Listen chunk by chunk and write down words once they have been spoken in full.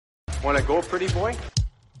Want to go, pretty boy?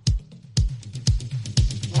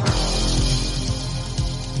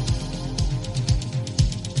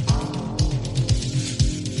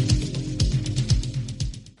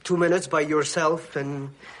 Two minutes by yourself and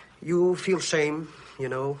you feel shame, you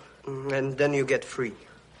know, and then you get free.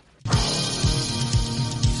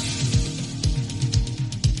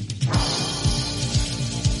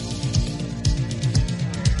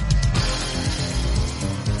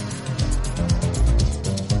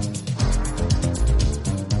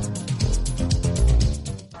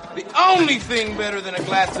 The only thing better than a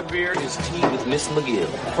glass of beer is tea with Miss McGill.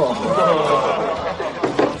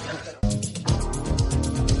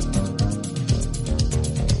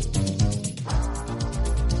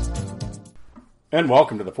 And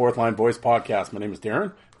welcome to the Fourth Line Boys podcast. My name is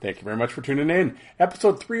Darren. Thank you very much for tuning in.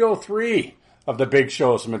 Episode 303 of The Big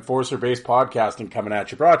Show, some enforcer-based podcasting coming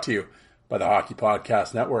at you, brought to you by the Hockey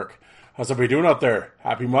Podcast Network. How's everybody doing out there?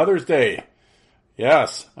 Happy Mother's Day.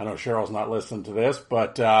 Yes, I know Cheryl's not listening to this,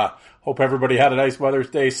 but hope everybody had a nice Mother's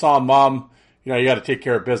Day. Saw Mom. You know, you got to take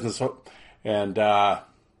care of business. And, I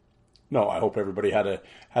hope everybody had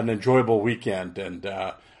an enjoyable weekend. And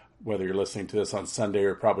whether you're listening to this on Sunday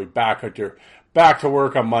or probably back to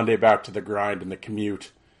work on Monday, back to the grind and the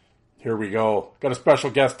commute. Here we go. Got a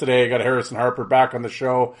special guest today. Got Harrison Harper back on the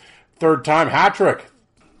show. Third time hat trick.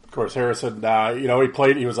 Of course, Harrison,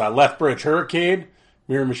 he was a Lethbridge Hurricane,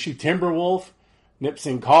 Miramichi Timberwolf,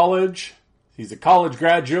 Nipissing College. He's a college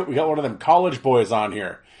graduate. We got one of them college boys on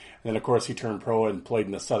here. And then, of course, he turned pro and played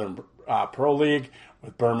in the Southern Pro League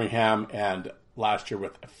with Birmingham and last year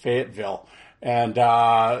with Fayetteville. And,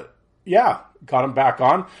 got him back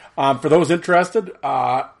on. For those interested,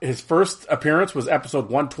 his first appearance was episode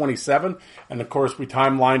 127. And, of course, we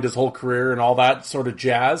timelined his whole career and all that sort of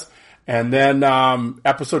jazz. And then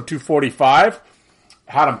episode 245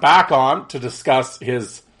 had him back on to discuss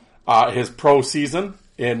his pro season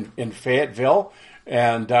in Fayetteville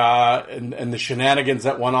and the shenanigans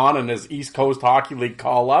that went on in his East Coast Hockey League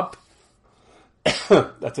call-up.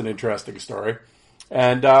 That's an interesting story.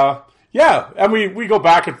 And, and we go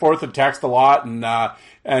back and forth and text a lot,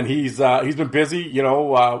 and he's been busy,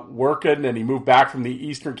 working, and he moved back from the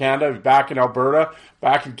Eastern Canada, he's back in Alberta,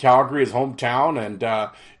 back in Calgary, his hometown, and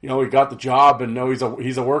he got the job, and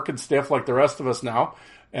he's a working stiff like the rest of us now,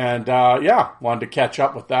 and wanted to catch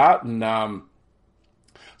up with that, and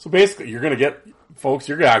so basically, you're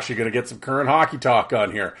actually gonna get some current hockey talk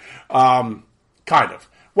on here, kind of.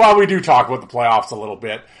 Well, we do talk about the playoffs a little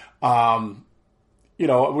bit.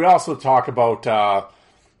 We also talk about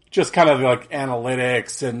just kind of like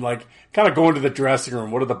analytics and like kind of going to the dressing room.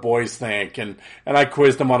 What do the boys think? And I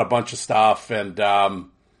quizzed him on a bunch of stuff. And, and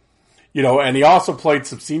he also played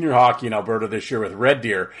some senior hockey in Alberta this year with Red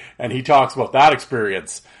Deer. And he talks about that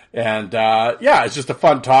experience. And, it's just a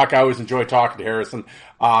fun talk. I always enjoy talking to Harrison.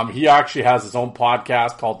 He actually has his own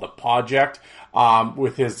podcast called The Project,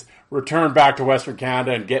 with his return back to Western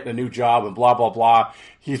Canada and getting a new job and blah, blah, blah.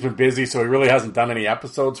 He's been busy, so he really hasn't done any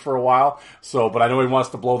episodes for a while. But I know he wants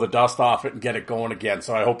to blow the dust off it and get it going again,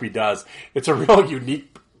 so I hope he does. It's a real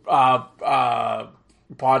unique podcast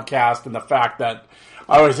in the fact that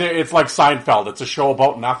I always say it's like Seinfeld. It's a show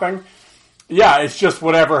about nothing. Yeah, it's just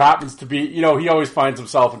whatever happens to be. He always finds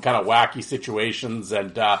himself in kind of wacky situations,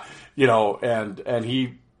 and and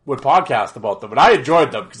he would podcast about them. And I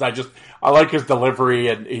enjoyed them because I like his delivery,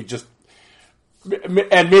 and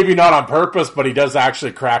and maybe not on purpose, but he does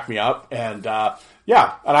actually crack me up. And, and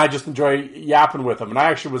I just enjoy yapping with him. And I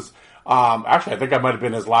actually was, I think I might have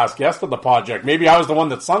been his last guest on the project. Maybe I was the one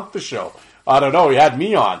that sunk the show. I don't know. He had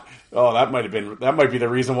me on. Oh, that might be the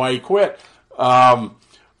reason why he quit.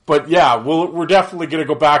 But yeah, we're definitely going to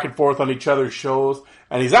go back and forth on each other's shows.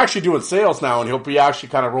 And he's actually doing sales now, and he'll be actually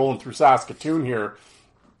kind of rolling through Saskatoon here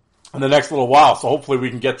in the next little while, so hopefully we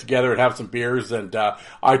can get together and have some beers. And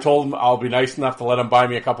I told him I'll be nice enough to let him buy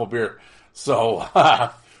me a couple beer. So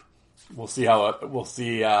we'll see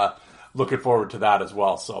looking forward to that as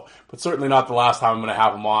well. So, but certainly not the last time I'm going to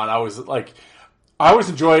have him on. I always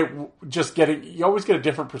enjoy just you always get a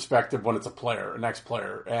different perspective when it's an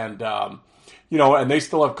ex-player, and and they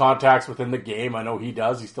still have contacts within the game. I know he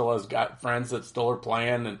does. He still has got friends that still are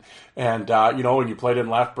playing, and and you played in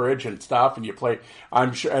Lethbridge and stuff, and you play,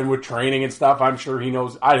 I'm sure, and with training and stuff, I'm sure he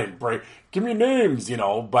knows. I didn't give me names,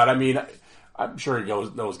 but I mean, I'm sure he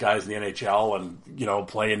knows those guys in the NHL and,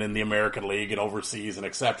 playing in the American League and overseas and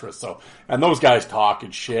etc. So, and those guys talk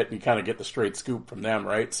and shit, and you kind of get the straight scoop from them,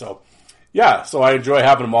 right? So, yeah, so I enjoy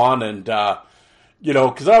having them on, and,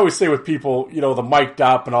 because I always say with people, the mic'd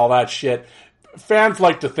up and all that shit, fans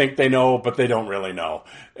like to think they know, but they don't really know.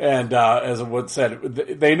 And as I would said,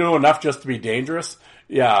 they know enough just to be dangerous.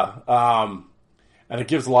 Yeah. And it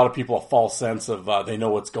gives a lot of people a false sense of they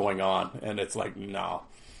know what's going on. And it's like, no,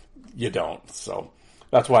 you don't. So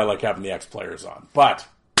that's why I like having the ex-players on. But,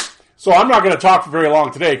 so I'm not going to talk for very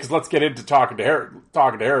long today because let's get into talking to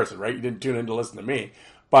Harrison, right? You didn't tune in to listen to me.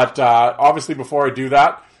 But obviously before I do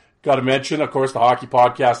that, got to mention, of course, the Hockey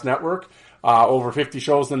Podcast Network. Over 50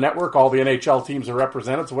 shows in the network. All the NHL teams are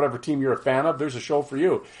represented. So whatever team you're a fan of, there's a show for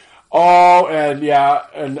you. Oh, and yeah,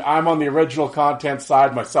 and I'm on the original content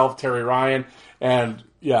side myself, Terry Ryan. And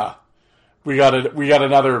yeah, we got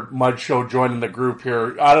another mud show joining the group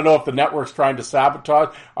here. I don't know if the network's trying to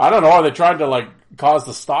sabotage. I don't know. Are they trying to cause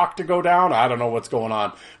the stock to go down? I don't know what's going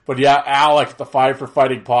on. But yeah, Alec, the Five for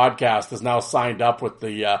Fighting podcast, is now signed up with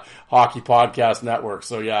the Hockey Podcast Network.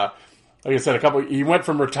 So yeah, like I said, he went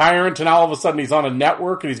from retiring to now all of a sudden he's on a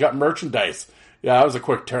network and he's got merchandise. Yeah, that was a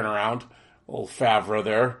quick turnaround. Old Favre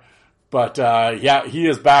there. But yeah, he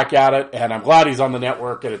is back at it, and I'm glad he's on the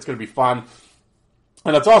network, and it's going to be fun.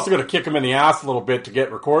 And it's also going to kick him in the ass a little bit to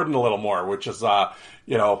get recording a little more, which is, so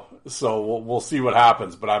we'll see what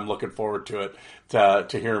happens. But I'm looking forward to it,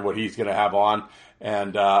 to hearing what he's going to have on.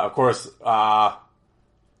 And, of course,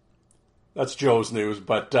 that's Joe's news.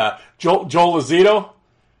 But Joel Lazito,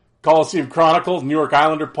 Coliseum Chronicles, New York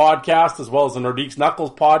Islander podcast, as well as the Nordiques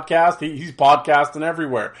Knuckles podcast. He's podcasting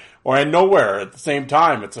everywhere and nowhere at the same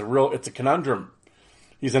time. It's a conundrum.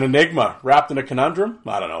 He's an enigma wrapped in a conundrum.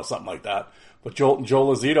 I don't know, something like that. But Joel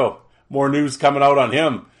Lazito, more news coming out on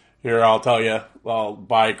him here, I'll tell you. Well,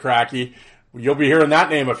 by Cracky. You'll be hearing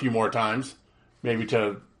that name a few more times. Maybe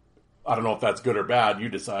I don't know if that's good or bad. You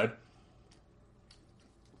decide.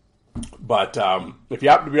 But if you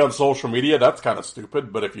happen to be on social media, that's kind of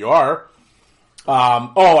stupid. But if you are,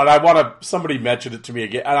 and somebody mentioned it to me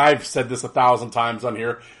again, and I've said this 1,000 times on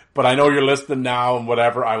here, but I know you're listening now and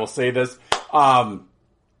whatever. I will say this.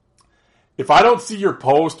 If I don't see your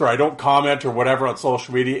post or I don't comment or whatever on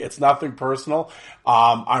social media, it's nothing personal.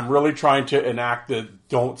 I'm really trying to enact the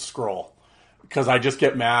don't scroll. Because I just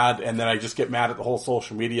get mad, and then I just get mad at the whole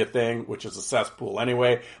social media thing, which is a cesspool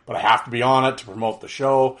anyway, but I have to be on it to promote the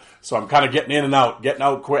show, so I'm kind of getting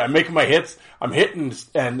out quick. I'm making my hits, I'm hitting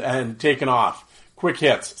and taking off. Quick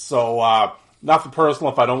hits. So, nothing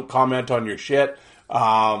personal if I don't comment on your shit.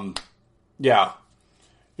 Yeah.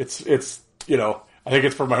 It's, I think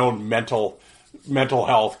it's for my own mental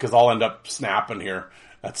health, because I'll end up snapping here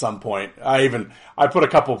at some point. I put a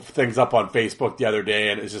couple of things up on Facebook the other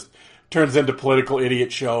day, and it's just turns into political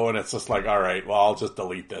idiot show, and it's just like, all right, well, I'll just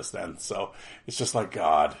delete this then. So it's just like,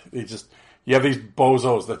 God, you have these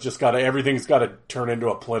bozos that everything's got to turn into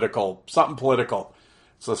something political.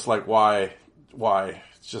 So it's like, why?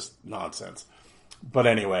 It's just nonsense. But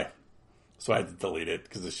anyway, so I had to delete it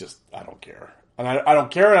because it's just, I don't care. And I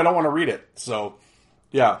don't care, and I don't want to read it. So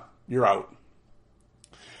yeah, you're out.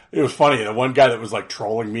 It was funny. The one guy that was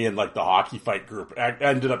trolling me in the hockey fight group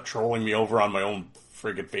ended up trolling me over on my own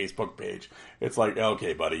friggin' Facebook page. It's like,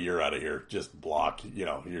 okay, buddy, you're out of here. Just block.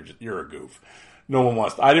 You're a goof. No one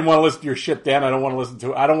wants. I didn't want to listen to your shit, Dan. I don't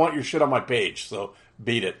want your shit on my page. So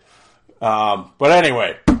beat it. But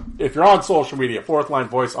anyway, if you're on social media, Fourth Line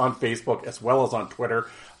Voice on Facebook as well as on Twitter.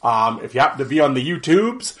 If you happen to be on the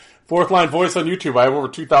YouTubes, Fourth Line Voice on YouTube. I have over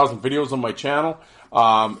 2,000 videos on my channel.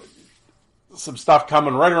 Some stuff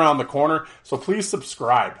coming right around the corner. So please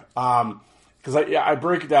subscribe. Because I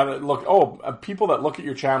break it down and look, people that look at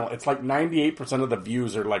your channel, it's 98% of the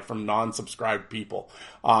views are from non-subscribed people.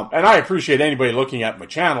 And I appreciate anybody looking at my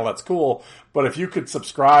channel, that's cool. But if you could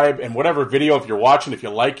subscribe, and whatever video, if you're watching, if you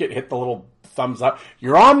like it, hit the little thumbs up.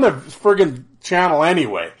 You're on the friggin' channel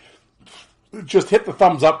anyway. Just hit the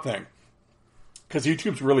thumbs up thing. Because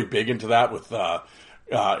YouTube's really big into that with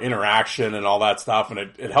interaction and all that stuff, and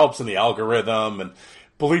it helps in the algorithm. And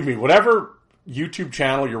believe me, whatever YouTube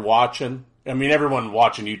channel you're watching, I mean, everyone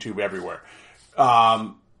watching YouTube everywhere.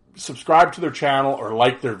 Subscribe to their channel or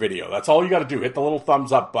like their video. That's all you got to do. Hit the little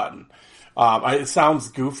thumbs up button. It sounds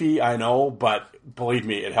goofy, I know, but believe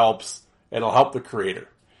me, it helps. It'll help the creator.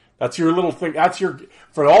 That's your little thing.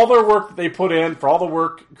 For all their work that they put in, for all the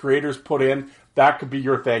work creators put in, that could be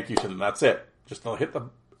your thank you to them. That's it. Just hit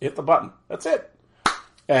the button. That's it.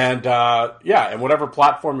 And, and whatever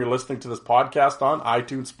platform you're listening to this podcast on,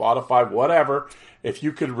 iTunes, Spotify, whatever, if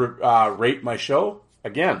you could rate my show,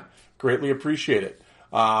 again, greatly appreciate it.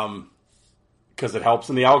 Because it helps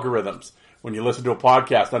in the algorithms. When you listen to a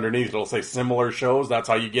podcast underneath, it'll say similar shows. That's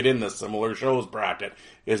how you get in this similar shows bracket,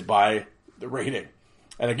 is by the rating.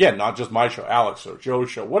 And again, not just my show, Alex show, Joe's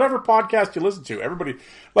show, whatever podcast you listen to, everybody,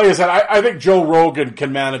 like I said, I think Joe Rogan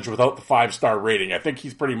can manage without the 5-star rating. I think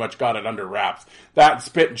he's pretty much got it under wraps. That and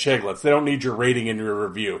Spit and Chiglets, they don't need your rating in your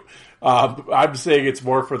review. I'm saying it's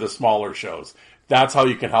more for the smaller shows. That's how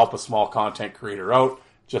you can help a small content creator out,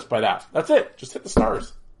 just by that. That's it. Just hit the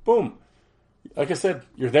stars. Boom. Like I said,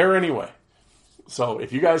 you're there anyway. So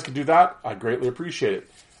if you guys could do that, I'd greatly appreciate it.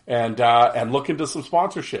 And look into some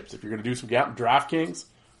sponsorships. If you're going to do some DraftKings,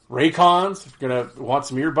 Raycons, if you're going to want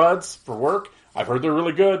some earbuds for work, I've heard they're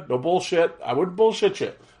really good. No bullshit. I wouldn't bullshit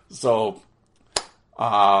you. So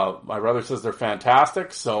my brother says they're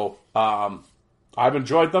fantastic. So I've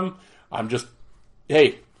enjoyed them. I'm just,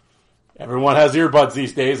 hey, everyone has earbuds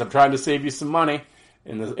these days. I'm trying to save you some money.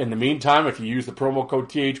 In the meantime, if you use the promo code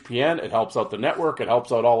THPN, it helps out the network. It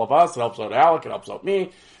helps out all of us. It helps out Alec. It helps out me.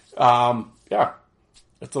 Yeah,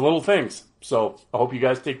 it's the little things. So I hope you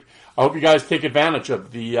guys take advantage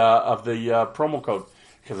of the promo code,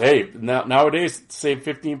 because hey, nowadays save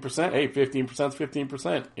 15%. Hey, 15% is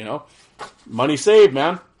 15%. You know, money saved,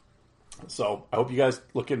 man. So I hope you guys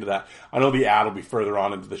look into that. I know the ad will be further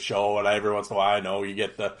on into the show, and every once in a while I know you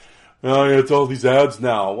get it's all these ads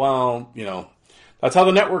now. Well, you know. That's how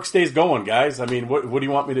the network stays going, guys. I mean, what do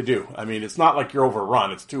you want me to do? I mean, it's not like you're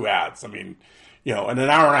overrun. It's 2 ads. I mean, you know, in an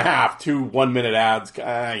hour and a half, 2 1-minute ads,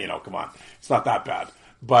 you know, come on. It's not that bad.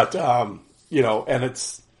 But, you know, and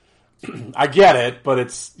it's, I get it, but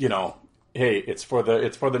it's, you know, hey, it's for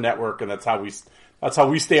the network, and that's how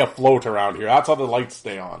we stay afloat around here. That's how the lights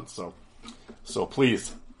stay on. So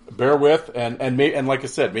please bear with, and like I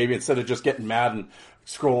said, maybe instead of just getting mad and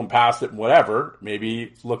scrolling past it and whatever,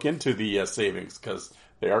 maybe look into the savings, because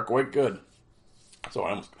they are quite good. So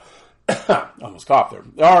I almost coughed there.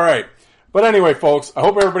 All right. But anyway, folks, I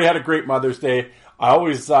hope everybody had a great Mother's Day. I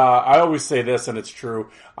always say this, and it's true.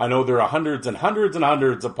 I know there are hundreds and hundreds and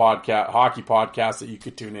hundreds of hockey podcasts that you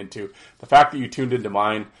could tune into. The fact that you tuned into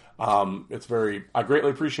mine, I greatly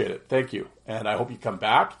appreciate it. Thank you. And I hope you come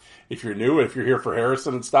back. If you're new, if you're here for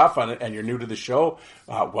Harrison and stuff, and you're new to the show,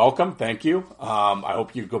 welcome. Thank you. I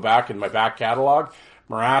hope you go back in my back catalog.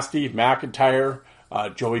 Morasti, McIntyre,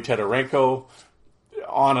 Joey Tedorenko,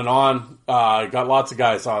 on and on. Got lots of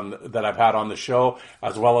guys on that I've had on the show,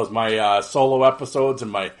 as well as my solo episodes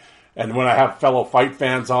and when I have fellow fight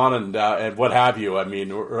fans on and what have you. I mean,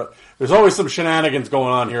 there's always some shenanigans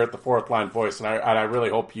going on here at the Fourth Line Voice, and I really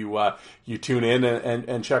hope you tune in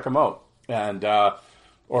and check them out, and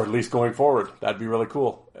or at least going forward, that'd be really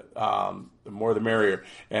cool. The more the merrier.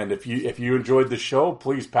 And if you enjoyed the show,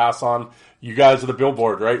 please pass on. You guys are the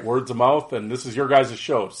billboard, right? Words of mouth, and this is your guys'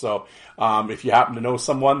 show. So if you happen to know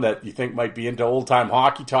someone that you think might be into old time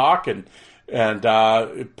hockey talk, and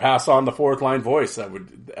pass on the Fourth Line Voice, I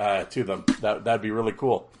would to them. That'd be really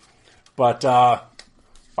cool. But all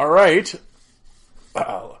right,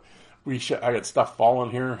 I got stuff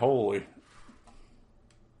falling here. Holy.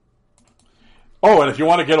 Oh, and if you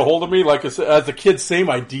want to get a hold of me, like as the kids say,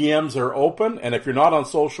 my DMs are open. And if you're not on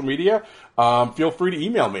social media, feel free to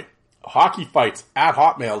email me.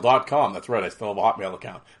 hockeyfights@hotmail.com. That's right, I still have a Hotmail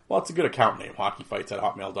account. Well, it's a good account name,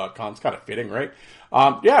 hockeyfights@hotmail.com. It's kind of fitting, right?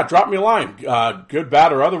 Yeah, drop me a line, good,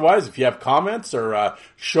 bad, or otherwise. If you have comments or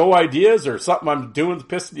show ideas or something I'm doing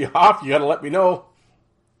that's pissing you off, you got to let me know.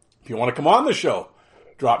 If you want to come on the show,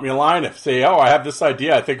 drop me a line. If say, I have this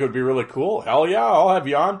idea, I think it would be really cool. Hell yeah, I'll have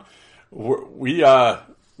you on. We're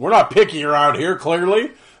not picky around here,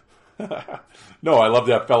 clearly. No, I love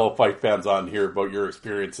to have fellow fight fans on here about your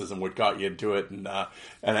experiences and what got you into it, and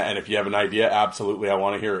if you have an idea, absolutely, I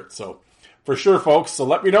want to hear it. So, for sure, folks. So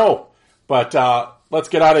let me know. But let's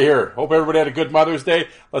get out of here. Hope everybody had a good Mother's Day.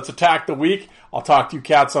 Let's attack the week. I'll talk to you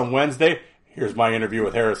cats on Wednesday. Here's my interview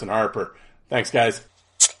with Harrison Harper. Thanks, guys.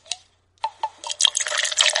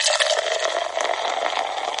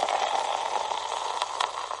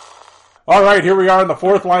 All right, here we are in the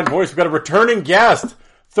Fourth Line Voice. We've got a returning guest.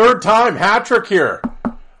 3rd time, hat trick here.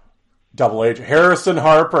 Double H, Harrison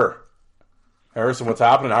Harper. Harrison, what's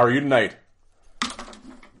happening? How are you tonight?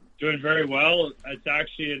 Doing very well. It's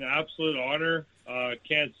actually an absolute honor.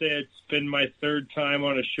 Can't say it's been my 3rd time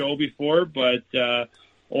on a show before, but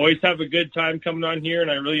always have a good time coming on here, and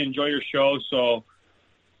I really enjoy your show. So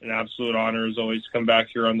an absolute honor as always to come back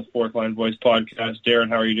here on the Fourth Line Voice podcast. Darren,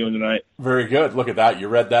 how are you doing tonight? Very good. Look at that. You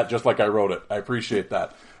read that just like I wrote it. I appreciate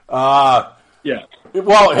that. Yeah.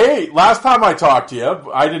 Well, hey, last time I talked to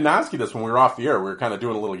you, I didn't ask you this when we were off the air. We were kind of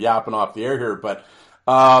doing a little yapping off the air here, but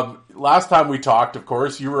last time we talked, of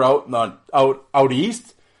course, you were out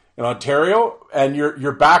east in Ontario, and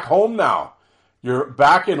you're back home now. You're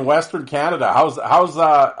back in Western Canada. How's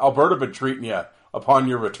Alberta been treating you upon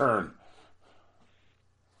your return?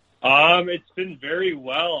 It's been very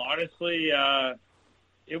well, honestly.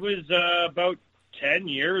 It was about 10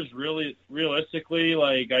 years, really, realistically.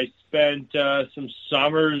 Like, I spent some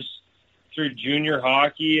summers through junior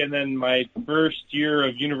hockey, and then my first year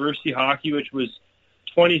of university hockey, which was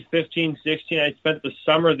 2015-16, I spent the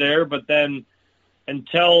summer there. But then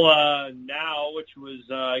until now, which was,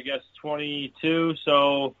 I guess, 22,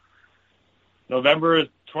 so November of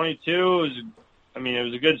 22, it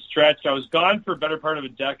was a good stretch. I was gone for a better part of a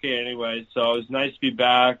decade anyway, so it was nice to be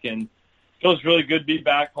back, and it feels really good to be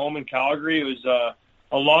back home in Calgary. It was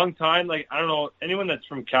a long time. Like, I don't know, anyone that's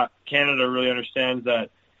from Canada really understands that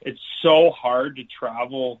it's so hard to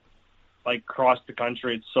travel, like, across the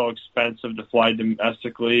country. It's so expensive to fly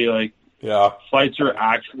domestically. Like, yeah, flights are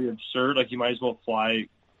actually absurd. Like, you might as well fly,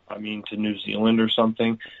 to New Zealand or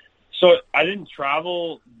something. So I didn't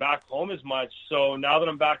travel back home as much. So now that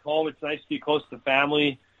I'm back home, it's nice to be close to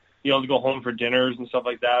family, be able to go home for dinners and stuff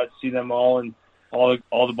like that, see them all and all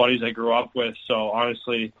the buddies I grew up with. So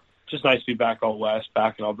honestly, just nice to be back out west,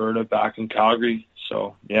 back in Alberta, back in Calgary.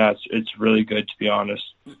 So yeah, it's really good, to be honest.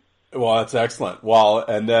 Well, that's excellent. Well,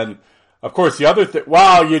 and then of course the other thing.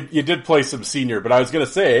 Well, you did play some senior, but I was going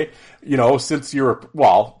to say, since you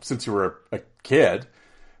were a kid,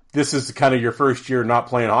 this is kind of your first year not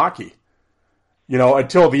playing hockey.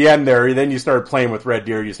 Until the end there, then you started playing with Red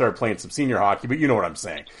Deer, you started playing some senior hockey, but you know what I'm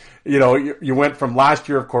saying. You went from last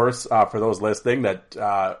year, of course, for those listening that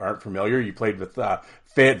aren't familiar, you played with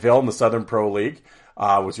Fayetteville in the Southern Pro League,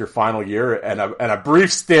 was your final year, and a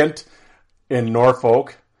brief stint in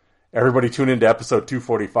Norfolk. Everybody tune into episode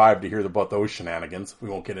 245 to hear about those shenanigans. We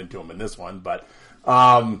won't get into them in this one, but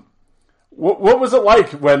what was it like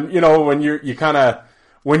when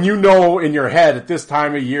when in your head at this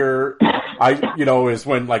time of year, is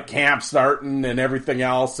when like camp's starting and everything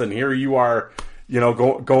else, and here you are,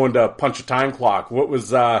 going to punch a time clock. What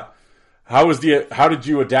was how did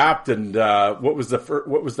you adapt, and what was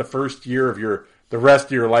the first year of the rest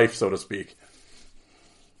of your life, so to speak?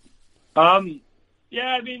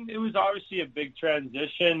 Yeah, it was obviously a big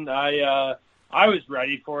transition. I was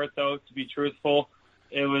ready for it, though, to be truthful.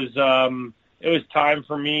 It was time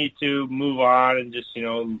for me to move on and just,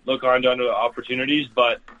 look on to other opportunities.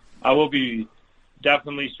 But I will be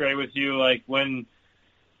definitely straight with you. Like, when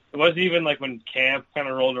it wasn't even like when camp kind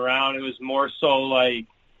of rolled around, it was more so like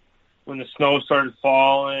when the snow started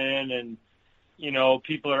falling and,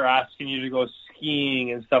 people are asking you to go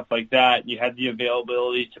skiing and stuff like that. You had the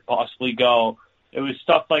availability to possibly go. It was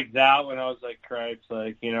stuff like that when I was like, Christ,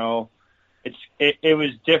 like, it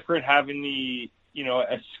was different having the,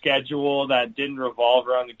 a schedule that didn't revolve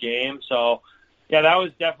around the game. So, yeah, that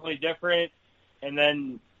was definitely different. And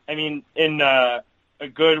then, in a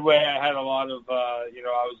good way, I had a lot of, I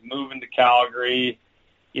was moving to Calgary,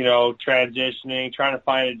 transitioning, trying to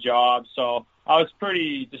find a job. So I was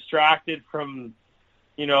pretty distracted from,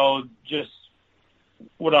 just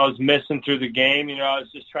what I was missing through the game. I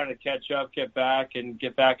was just trying to catch up, get back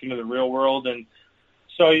into the real world. And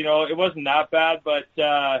so, it wasn't that bad, but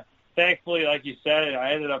thankfully, like you said,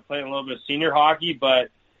 I ended up playing a little bit of senior hockey, but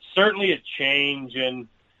certainly a change. And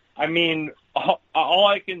all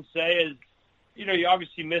I can say is, you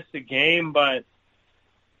obviously miss the game, but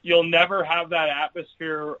you'll never have that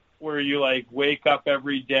atmosphere where you like wake up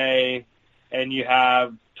every day and you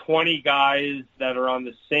have 20 guys that are on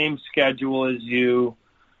the same schedule as you,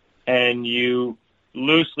 and you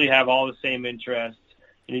loosely have all the same interests,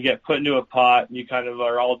 and you get put into a pot, and you kind of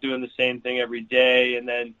are all doing the same thing every day, and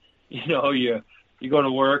then, you go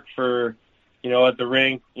to work for, at the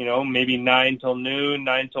rink, maybe 9 till noon,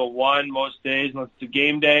 9 till 1 most days, unless it's a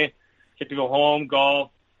game day, get to go home,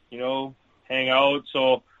 golf, hang out.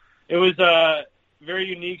 So it was a very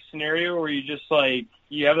unique scenario where you just like,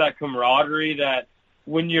 you have that camaraderie that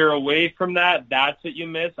when you're away from that, that's what you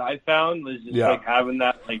miss. I found was just like having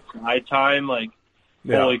that like night time, like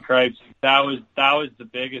holy cripes. That was the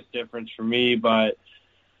biggest difference for me. But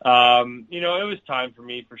it was time for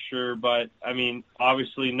me for sure. But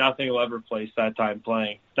obviously nothing will ever replace that time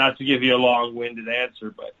playing. Not to give you a long-winded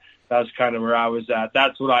answer, but that's kind of where I was at.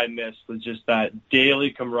 That's what I missed, was just that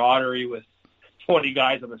daily camaraderie with 20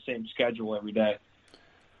 guys on the same schedule every day.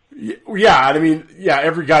 Yeah,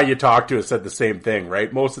 every guy you talk to has said the same thing,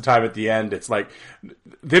 right? Most of the time at the end, it's like,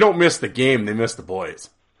 they don't miss the game, they miss the boys.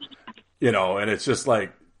 And it's just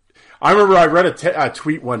like, I remember I read a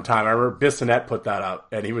tweet one time, I remember Bissonnette put that up,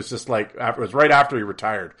 and he was just like, it was right after he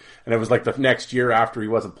retired, and it was like the next year after he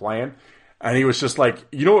wasn't playing, and he was just like,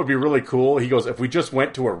 what would be really cool? He goes, if we just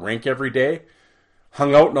went to a rink every day,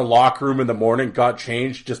 hung out in a locker room in the morning, got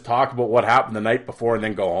changed, just talk about what happened the night before, and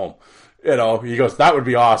then go home. You know, he goes, that would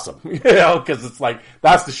be awesome. You know, because it's like,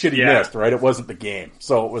 that's the shit he missed, right? It wasn't the game.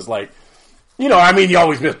 So it was like, you know, I mean, you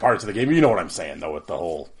always miss parts of the game. You know what I'm saying, though, with the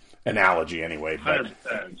whole analogy anyway. But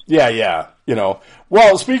 100%. yeah, you know.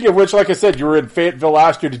 Well, speaking of which, like I said, you were in Fayetteville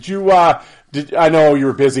last year. Did you, I know you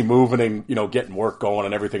were busy moving and, you know, getting work going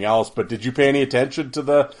and everything else, but did you pay any attention to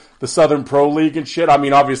the Southern Pro League and shit? I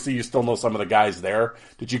mean, obviously you still know some of the guys there.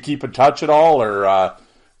 Did you keep in touch at all, or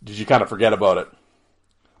did you kind of forget about it?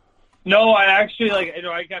 No, I actually, like, you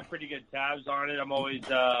know, I got pretty good tabs on it. I'm always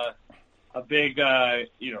a big,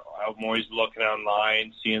 you know, I'm always looking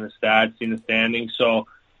online, seeing the stats, seeing the standings. So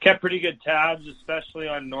kept pretty good tabs, especially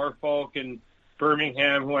on Norfolk and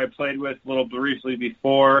Birmingham, who I played with a little briefly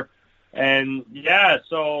before. And, yeah,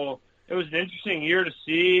 so it was an interesting year to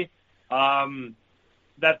see.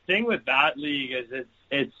 That thing with that league is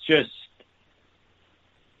it's just,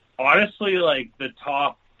 honestly, like, the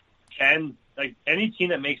top 10, like, any team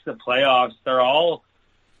that makes the playoffs, they're all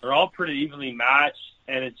pretty evenly matched.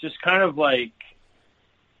 And it's just kind of like,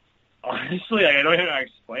 honestly, like, I don't even know how to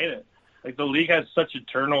explain it. Like, the league has such a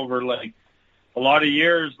turnover. Like, a lot of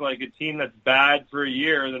years, like, a team that's bad for a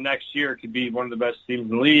year, the next year could be one of the best teams in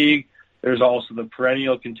the league. There's also the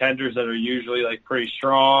perennial contenders that are usually, like, pretty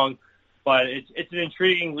strong. But it's an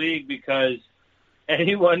intriguing league because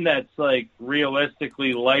anyone that's, like,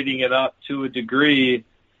 realistically lighting it up to a degree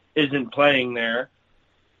isn't playing there.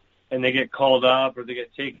 And they get called up or they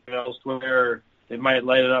get taken elsewhere. They might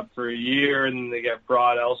light it up for a year and then they get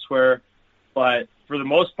brought elsewhere. But for the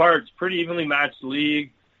most part, it's pretty evenly matched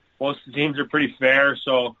league. Most of the teams are pretty fair.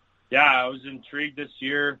 So, yeah, I was intrigued this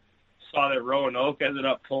year. Saw that Roanoke ended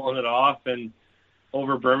up pulling it off. And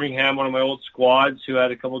over Birmingham, one of my old squads who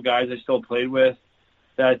had a couple guys I still played with,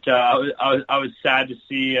 that I was sad to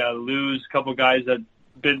see lose a couple guys that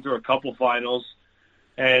been through a couple finals.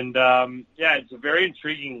 And, yeah, it's a very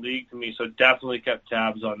intriguing league to me, so definitely kept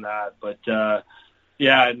tabs on that. But,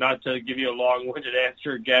 yeah, not to give you a long-winded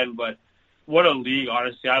answer again, but what a league,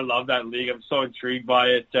 honestly. I love that league. I'm so intrigued by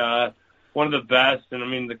it. One of the best, and, I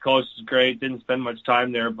mean, the coast is great. Didn't spend much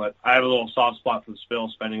time there, but I have a little soft spot for the Spill,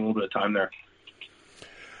 spending a little bit of time there.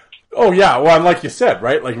 Oh, yeah. Well, and like you said,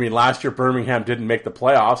 right? Like, I mean, last year Birmingham didn't make the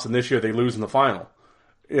playoffs, and this year they lose in the final.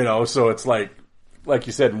 You know, so it's like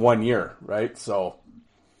you said, in 1 year, right? So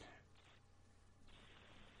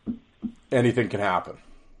anything can happen.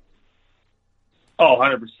 Oh,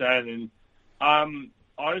 100%. And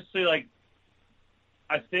honestly, like,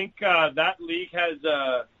 I think that league has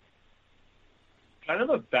kind of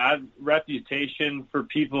a bad reputation for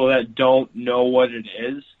people that don't know what it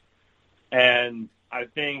is. And I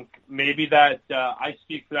think maybe that I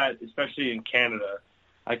speak for that, especially in Canada.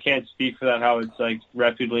 I can't speak for that how it's like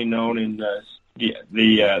reputably known in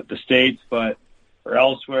the States, but or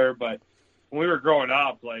elsewhere. But when we were growing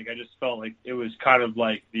up, like I just felt like it was kind of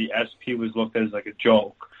like the SP was looked at as like a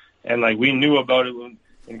joke, and like we knew about it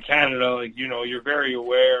in Canada. Like, you know, you're very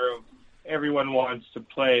aware of everyone wants to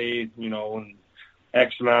play, you know, and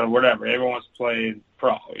X amount of whatever. Everyone wants to play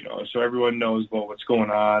pro, you know, so everyone knows about what's going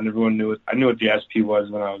on. Everyone knew it. I knew what the SP was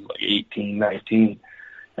when I was like 18, 19.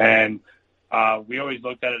 And we always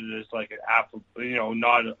looked at it as like an apple, you know,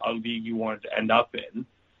 not a league you wanted to end up in.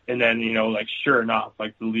 And then, you know, like sure enough,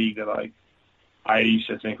 like the league that like I used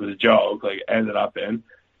to think was a joke, like ended up in.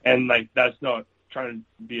 And like that's not trying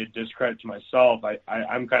to be a discredit to myself.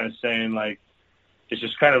 I'm kind of saying like it's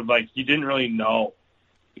just kind of like you didn't really know,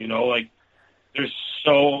 you know, like there's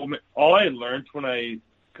all I learned when I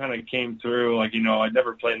kind of came through, like, you know, I'd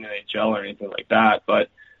never played in the NHL or anything like that, but,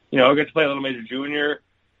 you know, I got to play a little major junior,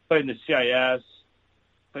 played in the CIS,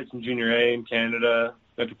 played some junior A in Canada,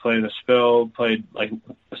 got to play in the Spill, played like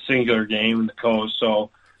a singular game in the coast. So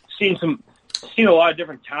seen a lot of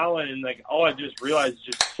different talent, and like all I just realized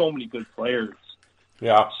is just so many good players.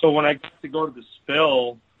 Yeah. So when I got to go to the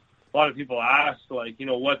Spill, a lot of people ask, like, you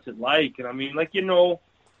know, what's it like? And I mean, like, you know,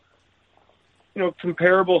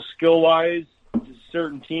 comparable skill-wise to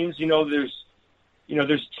certain teams,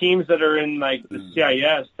 there's teams that are in, like, the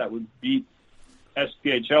CIS that would beat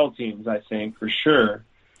SPHL teams, I think, for sure.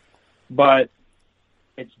 But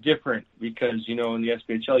it's different because, in the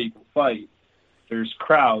SPHL you can fight. There's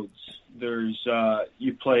crowds. There's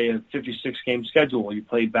you play a 56-game schedule. You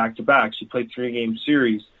play back-to-backs. You play 3-game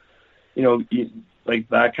series. Like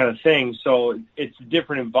that kind of thing. So it's a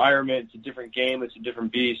different environment. It's a different game. It's a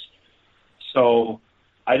different beast. So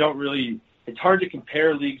it's hard to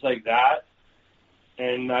compare leagues like that.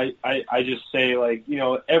 And I just say, like,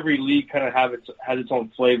 every league kind of has its own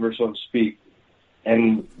flavor, so to speak.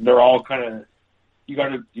 And they're all kind of, you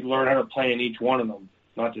learn how to play in each one of them.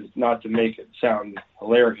 Not to make it sound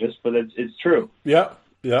hilarious, but it's true. Yeah.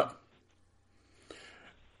 Yeah.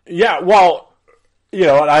 Yeah, well, and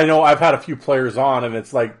I know I've had a few players on, and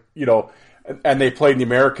it's like, and they played in the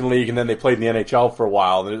American League, and then they played in the NHL for a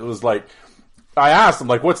while, and it was like, I asked them,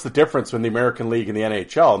 like, what's the difference between the American League and the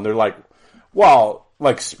NHL? And they're like, well,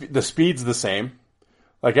 like, the speed's the same.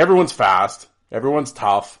 Like, everyone's fast. Everyone's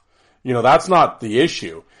tough. That's not the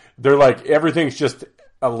issue. They're like, everything's just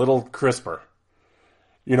a little crisper.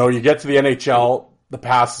 You get to the NHL, the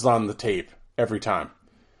pass is on the tape every time.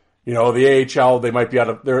 The AHL, they might be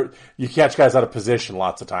you catch guys out of position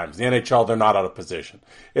lots of times. The NHL, they're not out of position.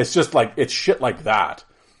 It's just like, it's shit like that.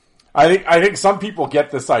 I think some people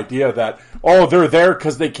get this idea that, they're there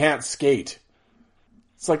because they can't skate.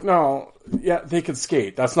 It's like, no, yeah, they can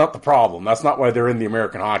skate. That's not the problem. That's not why they're in the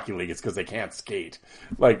American Hockey League. It's because they can't skate.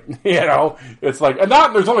 Like, it's like, and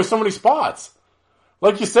there's only so many spots.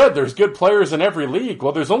 Like you said, there's good players in every league.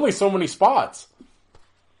 Well, there's only so many spots.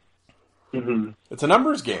 Mm-hmm. It's a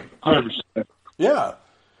numbers game. 100%. Yeah.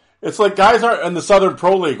 It's like guys aren't in the Southern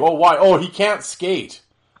Pro League. Oh, why? Oh, he can't skate.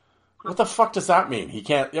 What the fuck does that mean? He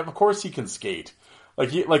can't. Yeah, of course he can skate.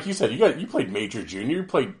 Like you said, you played major junior.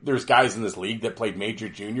 There's guys in this league that played major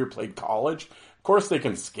junior, played college. Of course they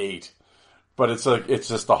can skate. But it's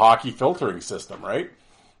just the hockey filtering system, right?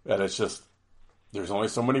 And it's just, there's only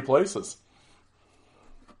so many places.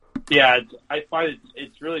 Yeah, I find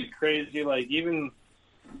it's really crazy. Like, even,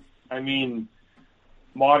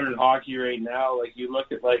 modern hockey right now, like, you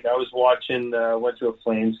look at, like, I was watching, went to a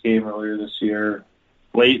Flames game earlier this year,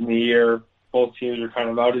 late in the year. Both teams are kind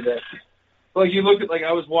of out of it. Like, you look at, like,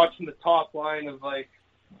 I was watching the top line of, like,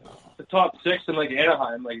 the top six in, like,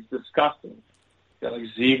 Anaheim. Like, it's disgusting. They got, like,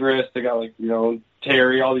 Zegras, they got, like,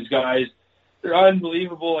 Terry, all these guys. They're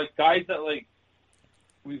unbelievable. Like, guys that, like,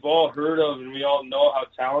 we've all heard of and we all know how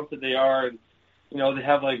talented they are. And, they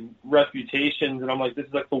have, like, reputations. And I'm like, this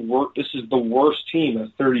is, like, this is the worst team at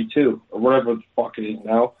 32 or whatever the fuck it is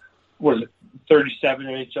now. What is it, 37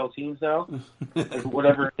 NHL teams now?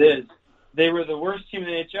 Whatever it is. They were the worst team in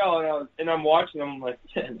the NHL, and I'm watching them. I'm like,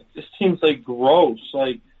 man, this team's like gross.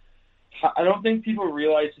 Like, I don't think people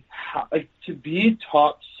realize how, like, to be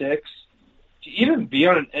top six, to even be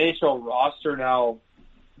on an NHL roster now.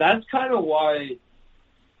 That's kind of why,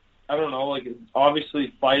 I don't know. Like,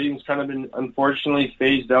 obviously, fighting's kind of been unfortunately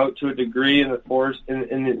phased out to a degree in the force,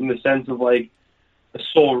 in the sense of, like, the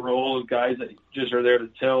sole role of guys that just are there to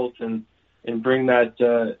tilt and bring that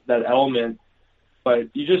element.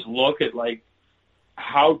 But you just look at, like,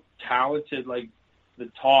 how talented, like,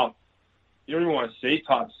 the top, you don't even want to say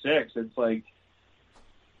top six. It's like,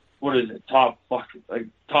 what is it? Top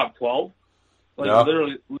 12? Like, yeah.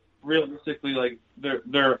 Literally, realistically, like,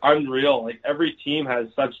 they're unreal. Like, every team has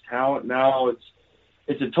such talent now.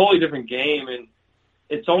 It's a totally different game. And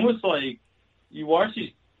it's almost like you watch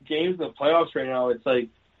these games in the playoffs right now, it's like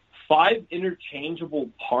 5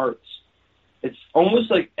 interchangeable parts. It's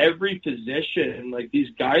almost like every position, like,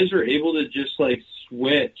 these guys are able to just, like,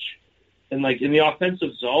 switch. And, like, in the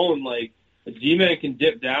offensive zone, like, a D-man can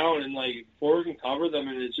dip down and, like, forward can cover them,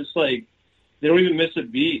 and it's just, like, they don't even miss a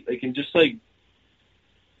beat. They can just, like,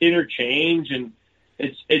 interchange, and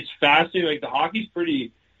it's fascinating. Like, the hockey's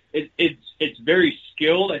pretty, it's very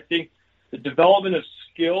skilled. I think the development of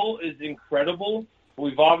skill is incredible.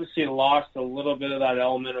 We've obviously lost a little bit of that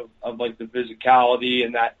element of like, the physicality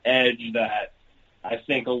and that edge that I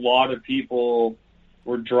think a lot of people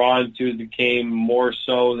were drawn to the game more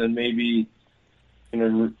so than maybe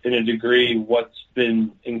in a degree what's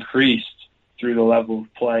been increased through the level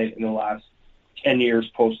of play in the last 10 years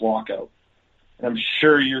post-lockout. And I'm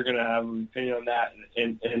sure you're going to have an opinion on that,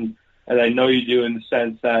 and I know you do, in the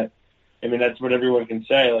sense that, that's what everyone can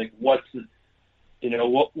say. Like, what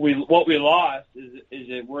we lost, is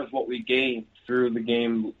it worth what we gained through the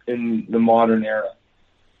game in the modern era?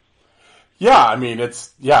 Yeah,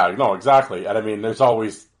 exactly. And there's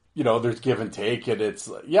always, there's give and take, and it's,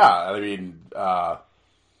 it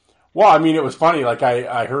was funny. Like,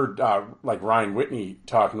 I heard, like, Ryan Whitney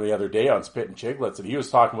talking the other day on Spit and Chicklets, and he was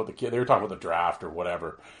talking about the kid, they were talking about the draft or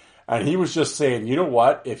whatever. And he was just saying, you know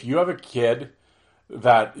what, if you have a kid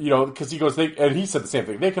that, because he goes, and he said the same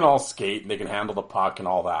thing, they can all skate and they can handle the puck and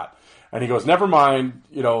all that. And he goes, never mind,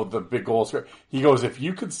 the big goals. He goes, if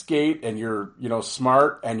you could skate and you're,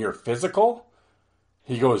 smart and you're physical,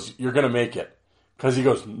 he goes, you're going to make it. Because he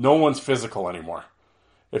goes, no one's physical anymore.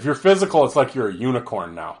 If you're physical, it's like you're a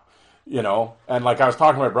unicorn now, And like, I was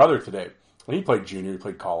talking to my brother today, and he played junior, he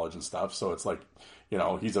played college and stuff. So it's like,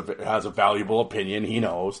 has a valuable opinion. He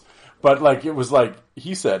knows. But like, it was like,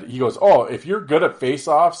 he goes, oh, if you're good at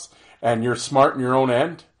face-offs and you're smart in your own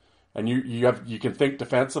end and you can think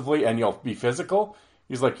defensively and you'll be physical,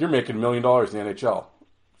 he's like, you're making $1 million in the NHL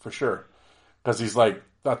for sure. Because he's like,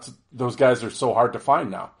 those guys are so hard to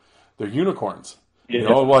find now. They're unicorns. Yeah. You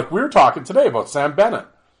know, like we were talking today about Sam Bennett.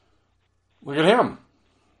 Look at him.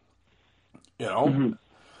 You know? Mm-hmm.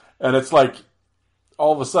 And it's like,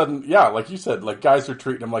 all of a sudden, yeah, like you said, like guys are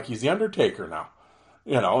treating him like he's the Undertaker now.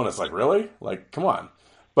 You know, and it's like, really? Like, come on.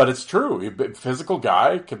 But it's true. He's a physical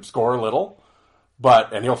guy, can score a little,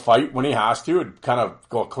 and he'll fight when he has to and kind of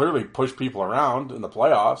go clearly push people around in the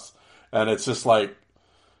playoffs. And it's just like,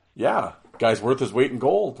 yeah, guy's worth his weight in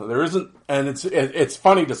gold. There isn't, and it's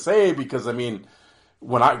funny to say because, I mean,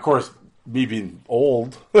 of course, me being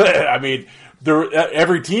old, I mean,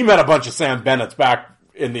 every team had a bunch of Sam Bennett's back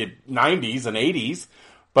in the 90s and 80s,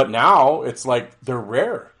 but now it's like they're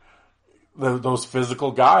rare. Those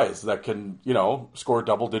physical guys that can, you know, score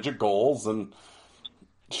double-digit goals and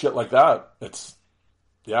shit like that. It's,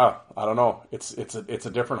 yeah, I don't know. It's a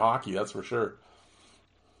different hockey, that's for sure.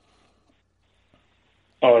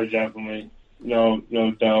 Oh, definitely. No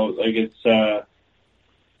doubt. Like, it's, I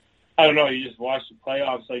don't know, you just watch the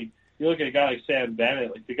playoffs, like, you look at a guy like Sam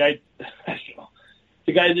Bennett, like, the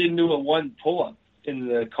guy didn't do a one pull-up in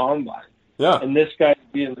the combine. Yeah. And this guy's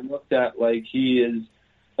being looked at like he is,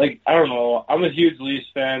 like, I don't know, I'm a huge Leafs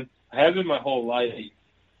fan. I have been my whole life.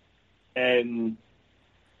 And,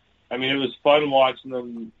 I mean, it was fun watching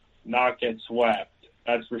them not get swept.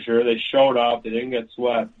 That's for sure. They showed up. They didn't get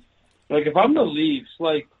swept. Like, if I'm the Leafs,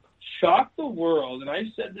 like, shock the world. And I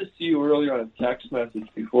said this to you earlier on a text message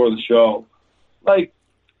before the show. Like,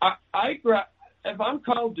 if I'm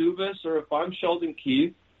Kyle Dubas or if I'm Sheldon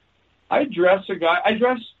Keefe, I dress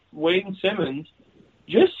Wade Simmons.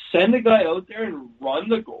 Just send a guy out there and run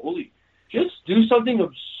the goalie. Just do something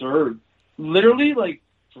absurd. Literally, like,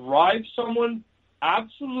 drive someone,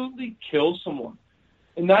 absolutely kill someone.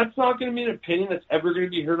 And that's not going to be an opinion that's ever going to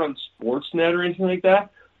be heard on Sportsnet or anything like that.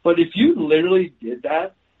 But if you literally did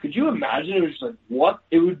that, could you imagine it was just like, what?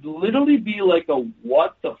 It would literally be like a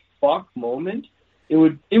what the fuck moment. It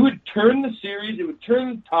would turn the series. It would turn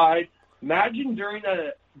the tide. Imagine doing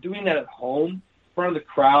that at home in front of the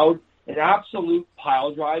crowd, an absolute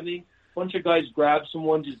pile driving. A bunch of guys grab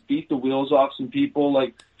someone, just beat the wheels off some people.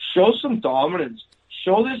 Like, show some dominance.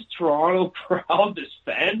 Show this Toronto crowd, this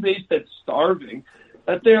fan base that's starving,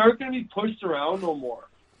 that they aren't going to be pushed around no more.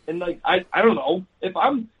 And, like, I don't know.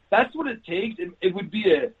 That's what it takes. It would be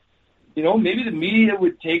maybe the media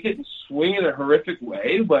would take it and swing it a horrific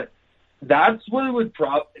way, but that's what it would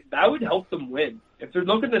that would help them win. If they're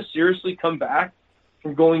looking to seriously come back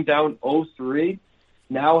from going down 0-3,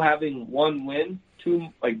 now having one win,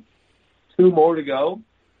 two more to go,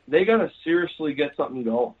 they got to seriously get something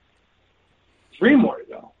going. 3 more to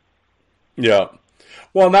go. Yeah.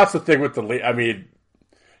 Well, and that's the thing with the, I mean,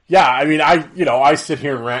 yeah, I mean, I sit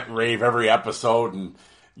here and rant and rave every episode and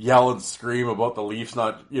yell and scream about the Leafs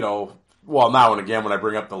not, well, now and again when I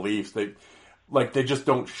bring up the Leafs, they just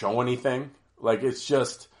don't show anything. Like, it's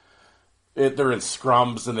just, they're in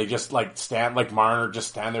scrums and they just, like, stand, like Marner just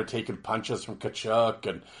stand there taking punches from Kachuk,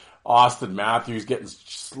 and Austin Matthews getting,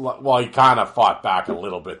 well, he kind of fought back a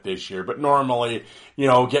little bit this year, but normally,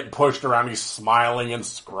 getting pushed around, he's smiling in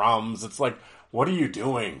scrums. It's like, what are you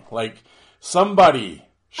doing? Like, somebody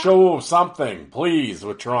show something, please,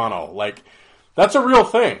 with Toronto. Like, that's a real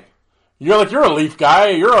thing. You're a Leaf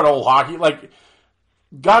guy, you're an old hockey, like,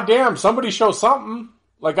 goddamn, somebody show something.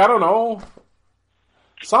 Like, I don't know,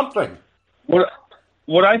 something.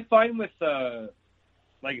 What I find with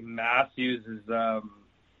like Matthews is, I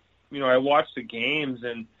watch the games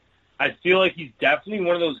and I feel like he's definitely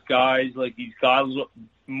one of those guys. Like, he's got a little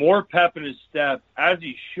more pep in his step, as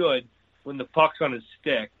he should, when the puck's on his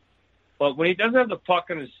stick. But when he doesn't have the puck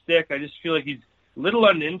on his stick, I just feel like he's a little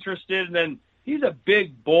uninterested. And then he's a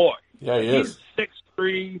big boy. Yeah, he is. He's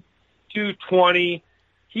 6'3", 220.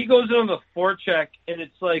 He goes in on the forecheck, and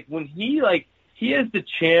it's like when he has the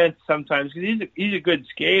chance sometimes because he's a good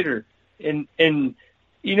skater, and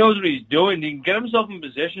he knows what he's doing. He can get himself in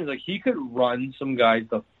positions like he could run some guys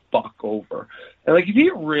the fuck over. And like if he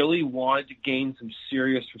really wanted to gain some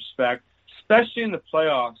serious respect, especially in the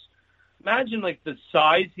playoffs, imagine like the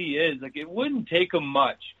size he is. Like it wouldn't take him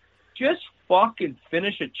much. Just fucking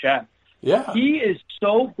finish a check. Yeah, he is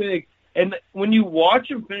so big. And when you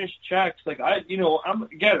watch him finish checks, like I'm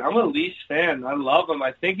a Leafs fan. I love him.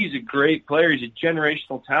 I think he's a great player. He's a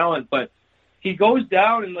generational talent, but he goes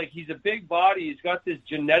down and like he's a big body. He's got this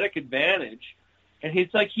genetic advantage, and he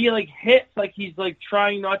hits like he's like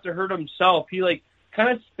trying not to hurt himself. He like kind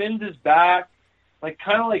of spins his back, like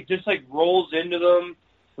kind of like just like rolls into them,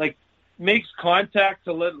 like makes contact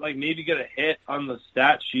to let like maybe get a hit on the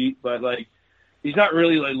stat sheet, but like he's not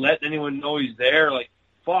really like letting anyone know he's there. Like.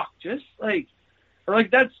 Fuck, just like Or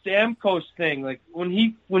like that Stamkos thing, like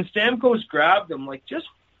when Stamkos grabbed him, like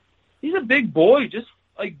he's a big boy, just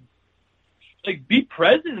like be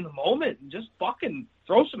present in the moment and just fucking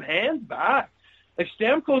throw some hands back. Like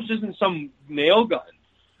Stamkos isn't some nail gun.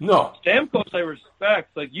 No. Stamkos I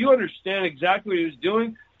respect. Like you understand exactly what he was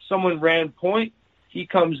doing. Someone ran point, he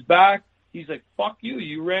comes back, he's like, fuck you,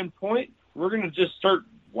 you ran point, we're gonna just start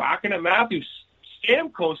whacking at Matthews.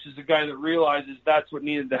 Stamkos is the guy that realizes that's what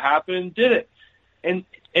needed to happen and did it.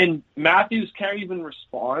 And Matthews can't even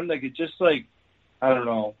respond. Like it just like I don't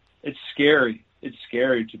know. It's scary. It's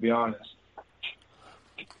scary to be honest.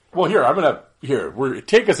 Well,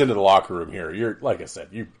 take us into the locker room here. You're like I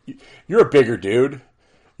said, you're a bigger dude.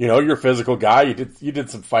 You know, you're a physical guy. You did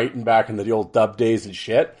some fighting back in the old dub days and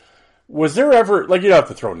shit. Was there ever, like, you don't have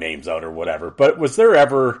to throw names out or whatever, but was there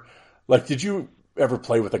ever, like, did you ever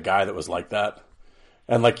play with a guy that was like that?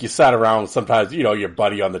 And, like, you sat around sometimes, you know, your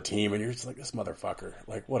buddy on the team, and you're just like, this motherfucker,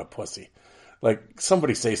 like, what a pussy. Like,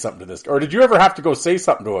 somebody say something to this. Or did you ever have to go say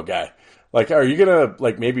something to a guy? Like, are you going to,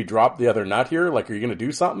 like, maybe drop the other nut here? Like, are you going to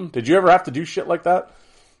do something? Did you ever have to do shit like that?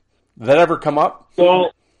 Did that ever come up?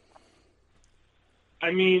 Well,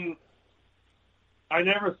 I mean, I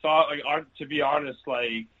never thought, like, to be honest,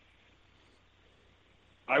 like,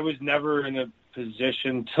 I was never in a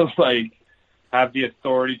position to, like, have the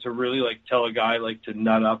authority to really, like, tell a guy, like, to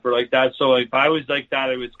nut up or like that. So, like, if I was like that,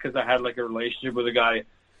 it was because I had, like, a relationship with a guy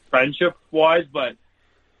friendship-wise, but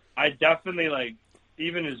I definitely, like,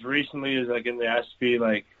 even as recently as, like, in the SP,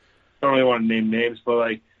 like, I don't really want to name names, but,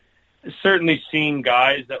 like, certainly seen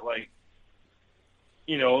guys that, like,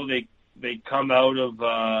 you know, they come out of,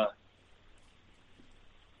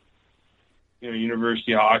 you know,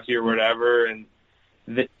 university hockey or whatever, and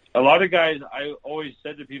a lot of guys, I always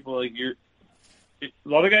said to people, like, a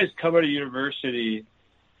lot of guys come out of university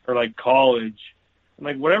or, like, college, and,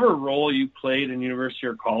 like, whatever role you played in university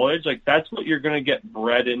or college, like, that's what you're going to get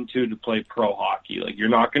bred into to play pro hockey. Like, you're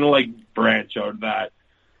not going to, like, branch out of that.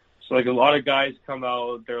 So, like, a lot of guys come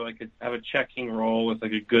out, they're, like, have a checking role with,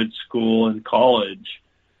 like, a good school and college,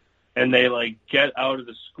 and they, like, get out of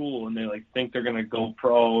the school and they, like, think they're going to go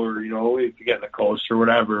pro or, you know, if you get in the coast or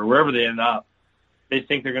whatever, wherever they end up, they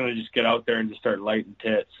think they're going to just get out there and just start lighting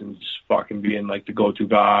tits and just fucking being, like, the go-to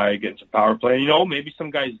guy, getting some power play. And, you know, maybe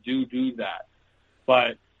some guys do that.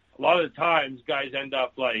 But a lot of the times, guys end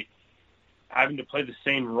up, like, having to play the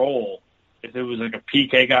same role. If it was, like, a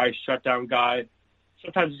PK guy, shutdown guy,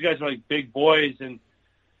 sometimes these guys are, like, big boys, and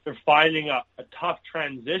they're finding a tough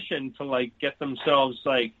transition to, like, get themselves,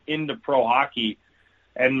 like, into pro hockey.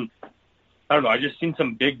 And, I don't know, I just seen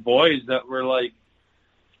some big boys that were, like,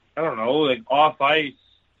 I don't know, like, off ice.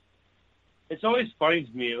 It's always funny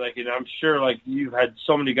to me, like, and I'm sure, like, you've had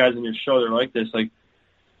so many guys on your show that are like this, like,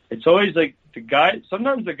 it's always, like,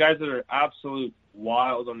 sometimes the guys that are absolute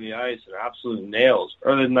wild on the ice and absolute nails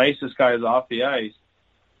are the nicest guys off the ice.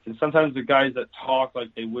 And sometimes the guys that talk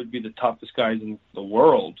like they would be the toughest guys in the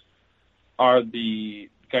world are the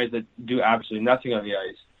guys that do absolutely nothing on the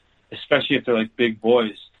ice, especially if they're, like, big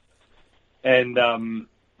boys. And,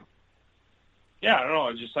 yeah, I don't know,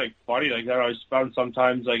 it's just, like, funny. Like, I just found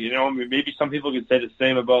sometimes, like, you know, maybe some people could say the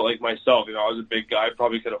same about, like, myself. You know, I was a big guy,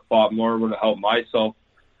 probably could have fought more, would have helped myself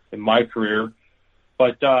in my career.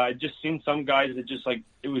 But I just seen some guys that just, like,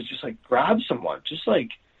 it was just, like, grab someone. Just, like,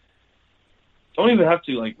 don't even have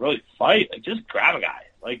to, like, really fight. Like, just grab a guy.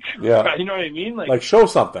 Like, yeah. You know what I mean? Like, show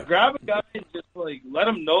something. Grab a guy and just, like, let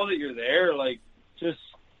him know that you're there. Like, just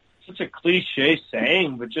such a cliche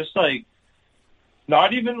saying, but just, like,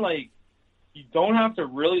 not even, like, you don't have to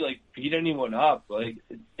really, like, beat anyone up. Like,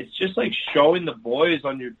 it's just, like, showing the boys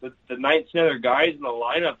on the 19 other guys in the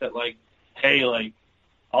lineup that, like, hey, like,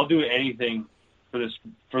 I'll do anything for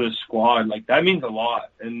this squad. Like, that means a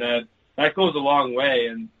lot, and that goes a long way.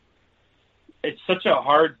 And it's such a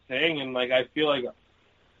hard thing, and, like, I feel like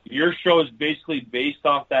your show is basically based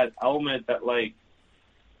off that element that, like,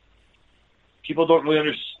 people don't really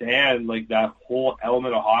understand, like, that whole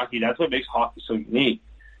element of hockey. That's what makes hockey so unique.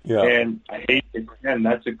 Yeah. And I hate it, and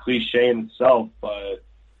that's a cliche in itself, but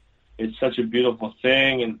it's such a beautiful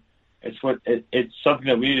thing, and it's something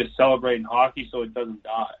that we need to celebrate in hockey so it doesn't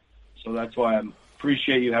die. So that's why I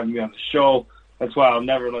appreciate you having me on the show. That's why I'll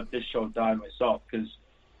never let this show die myself, because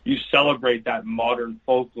you celebrate that modern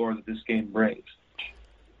folklore that this game brings.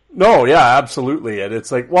 No, yeah, absolutely. And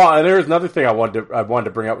it's like, well, and there's another thing I wanted to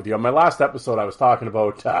bring up with you. On my last episode, I was talking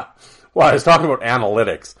about,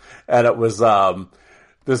 analytics, and it was,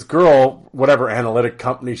 this girl, whatever analytic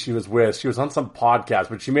company she was with, she was on some podcast,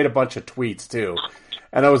 but she made a bunch of tweets too.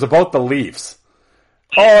 And it was about the Leafs.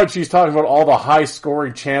 Oh, and she's talking about all the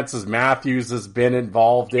high-scoring chances Matthews has been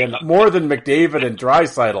involved in, more than McDavid and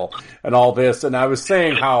Draisaitl and all this. And I was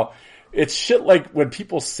saying how it's shit like when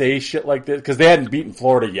people say shit like this, because they hadn't beaten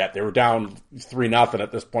Florida yet. They were down 3-0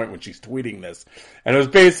 at this point when she's tweeting this. And it was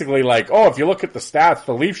basically like, oh, if you look at the stats,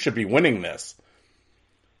 the Leafs should be winning this.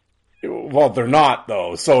 Well, they're not,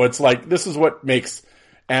 though. So it's like, this is what makes,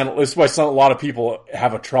 this is why a lot of people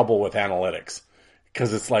have a trouble with analytics.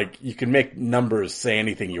 Because it's like, you can make numbers say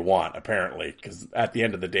anything you want, apparently. Because at the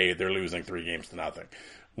end of the day, they're losing 3-0.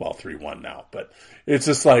 Well, 3-1 now. But it's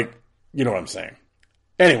just like, you know what I'm saying.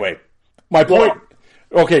 Anyway, my point.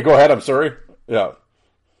 Okay, go ahead. I'm sorry. Yeah.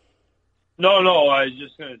 No, I was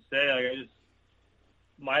just going to say, like,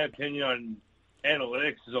 my opinion on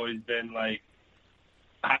analytics has always been, like,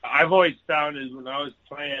 I've always found is when I was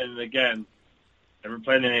playing, and again, never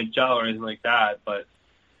played in NHL or anything like that, but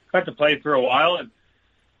got to play for a while, and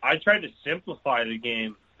I tried to simplify the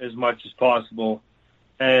game as much as possible.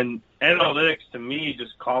 And analytics, to me,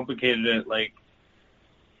 just complicated it. Like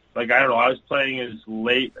I don't know, I was playing as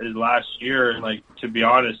late as last year, and, like, to be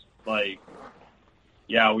honest, like,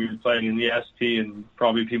 yeah, we were playing in the SP, and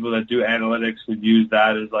probably people that do analytics would use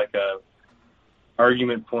that as, like, a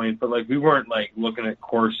argument point. But, like, we weren't, like, looking at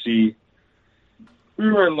Corsi.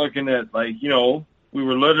 We weren't looking at, like, you know, we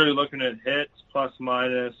were literally looking at hits, plus,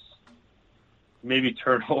 minus, maybe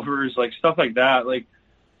turnovers, like, stuff like that. Like,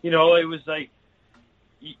 you know, it was like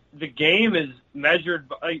the game is measured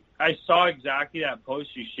by, I saw exactly that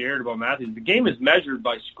post you shared about Matthews. The game is measured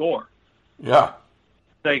by score. Yeah.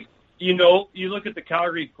 Like, you know, you look at the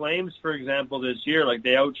Calgary Flames, for example, this year, like,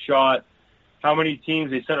 they outshot how many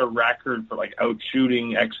teams? They set a record for, like,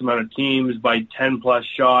 outshooting X amount of teams by 10-plus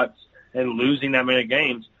shots and losing that many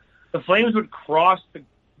games. The Flames would cross the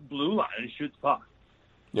blue line and shoot the puck.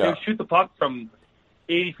 Yeah. They would shoot the puck from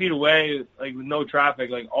 80 feet away, like, with no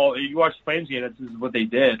traffic. Like, you watch the Flames game, this is what they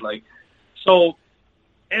did. Like, so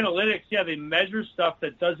analytics, yeah, they measure stuff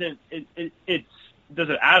that doesn't. Does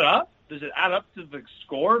it add up? Does it add up to the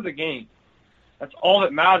score of the game? That's all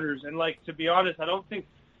that matters. And, like, to be honest, I don't think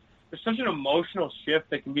there's such an emotional shift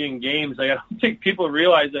that can be in games. Like, I don't think people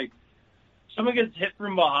realize, like, someone gets hit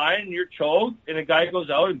from behind and you're choked, and a guy goes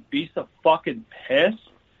out and beats the fucking piss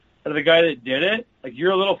out of the guy that did it. Like,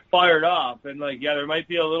 you're a little fired up, and, like, yeah, there might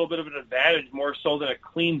be a little bit of an advantage more so than a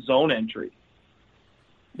clean zone entry.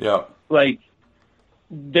 Yeah. Like,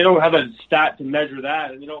 they don't have a stat to measure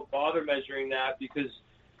that, and they don't bother measuring that because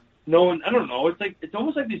no one, I don't know, it's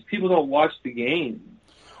almost like these people don't watch the game.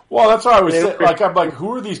 Well, that's what I was saying. Like, I'm like,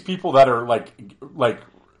 who are these people that are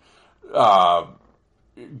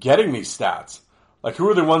getting these stats? Like, who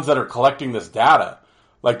are the ones that are collecting this data?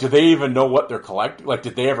 Like, do they even know what they're collecting? Like,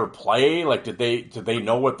 did they ever play? Like, did they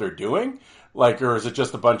know what they're doing? Like, or is it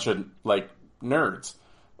just a bunch of, like, nerds?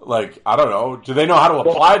 Like, I don't know. Do they know how to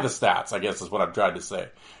apply the stats? I guess is what I'm trying to say.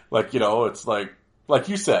 Like, you know, it's like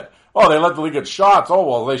you said, oh, they led the league in shots. Oh,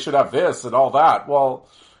 well, they should have this and all that. Well,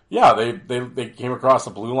 yeah, they came across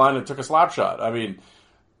the blue line and took a slap shot. I mean,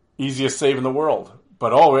 easiest save in the world.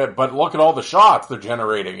 But look at all the shots they're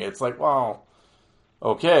generating. It's like, well,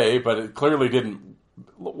 okay, but it clearly didn't.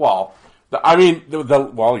 Well,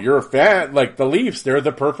 you're a fan. Like, the Leafs, they're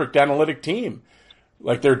the perfect analytic team.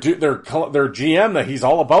 Like, their GM, that he's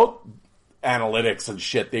all about analytics and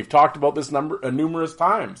shit. They've talked about this numerous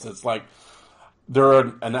times. It's like they're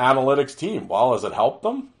an analytics team. Well, has it helped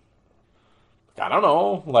them? I don't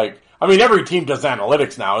know. Like, I mean, every team does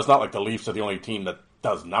analytics now. It's not like the Leafs are the only team that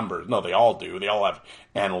does numbers. No, they all do. They all have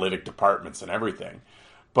analytic departments and everything.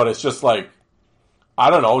 But it's just like, I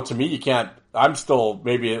don't know. To me, you can't. I'm still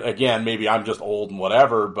maybe I'm just old and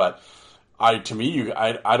whatever. But I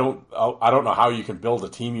don't know how you can build a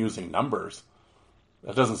team using numbers.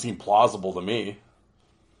 That doesn't seem plausible to me.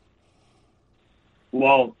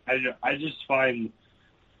 Well, I just find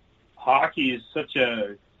hockey is such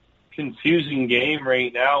a confusing game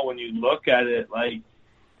right now when you look at it. Like,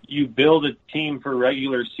 you build a team for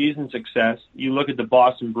regular season success. You look at the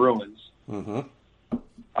Boston Bruins. Mm-hmm.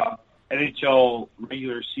 NHL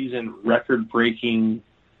regular season record-breaking.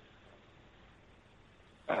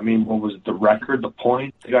 I mean, what was it, the record, the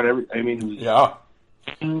points? They got every. I mean, it was, yeah.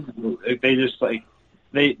 They just, like,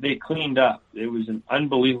 they cleaned up. It was an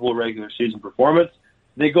unbelievable regular season performance.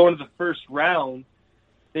 They go into the first round.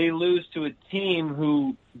 They lose to a team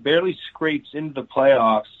who barely scrapes into the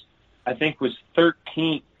playoffs. I think was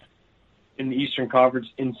 13th in the Eastern Conference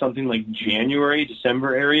in something like January,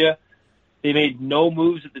 December area. They made no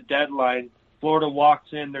moves at the deadline. Florida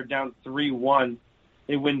walks in. They're down 3-1.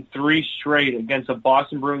 They win 3 straight against a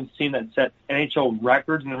Boston Bruins team that set NHL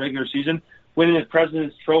records in the regular season, winning the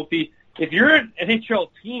President's Trophy, if you're an NHL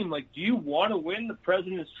team, like, do you want to win the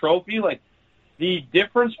President's Trophy? Like, the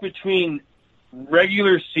difference between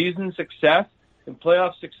regular season success and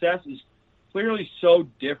playoff success is clearly so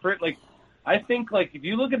different. Like, I think, like, if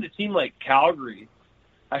you look at a team like Calgary,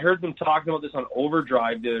 I heard them talking about this on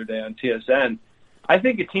Overdrive the other day on TSN. I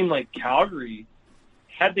think a team like Calgary,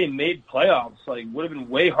 had they made playoffs, like, would have been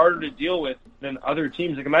way harder to deal with than other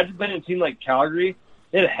teams. Like, imagine playing a team like Calgary.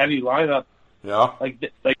 They had a heavy lineup. Yeah. Like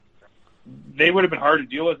they would have been hard to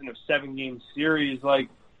deal with in a 7-game series. Like,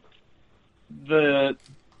 I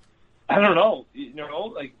don't know. You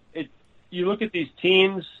know, like, you look at these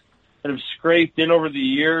teams that have scraped in over the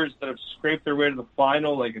years, that have scraped their way to the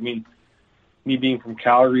final. Like, I mean, me being from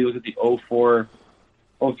Calgary, look at the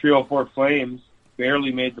 03-04 Flames,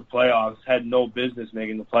 barely made the playoffs, had no business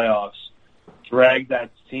making the playoffs, dragged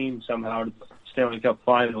that team somehow to the Stanley Cup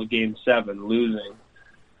final, Game 7, losing.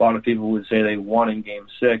 A lot of people would say they won in Game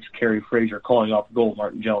 6. Kerry Fraser calling off the goal,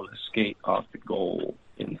 Martin Jones skate off the goal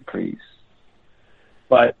in the crease.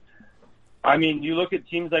 But, I mean, you look at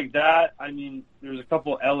teams like that. I mean, there's a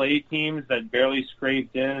couple LA teams that barely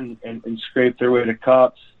scraped in and scraped their way to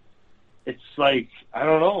cups. It's like, I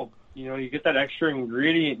don't know. You know, you get that extra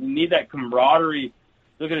ingredient. You need that camaraderie.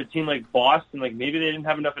 Look at a team like Boston. Like, maybe they didn't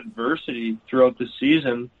have enough adversity throughout the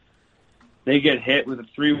season. They get hit with a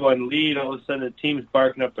 3-1 lead. All of a sudden, the team's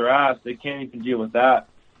barking up their ass. They can't even deal with that.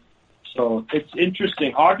 So it's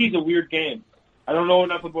interesting. Hockey's a weird game. I don't know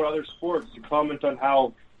enough about other sports to comment on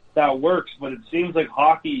how that works, but it seems like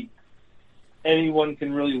hockey, anyone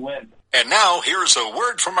can really win. And now, here's a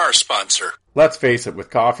word from our sponsor. Let's face it, with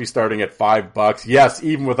coffee starting at $5, yes,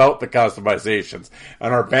 even without the customizations,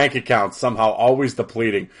 and our bank accounts somehow always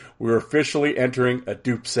depleting, we're officially entering a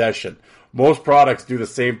dupe session. Most products do the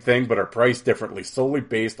same thing, but are priced differently, solely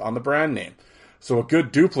based on the brand name. So a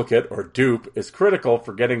good duplicate, or dupe, is critical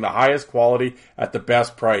for getting the highest quality at the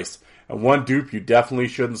best price. And one dupe you definitely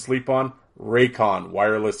shouldn't sleep on, Raycon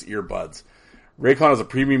wireless earbuds. Raycon is a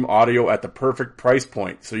premium audio at the perfect price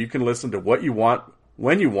point, so you can listen to what you want,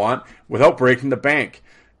 when you want, without breaking the bank.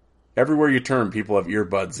 Everywhere you turn, people have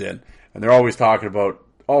earbuds in, and they're always talking about,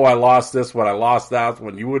 oh, I lost this one, I lost that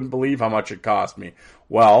one, you wouldn't believe how much it cost me.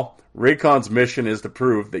 Well, Raycon's mission is to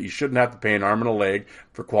prove that you shouldn't have to pay an arm and a leg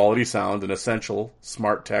for quality sound and essential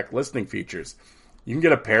smart tech listening features. You can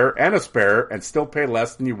get a pair and a spare and still pay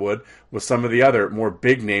less than you would with some of the other more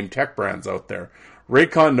big-name tech brands out there.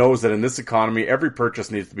 Raycon knows that in this economy, every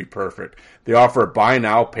purchase needs to be perfect. They offer buy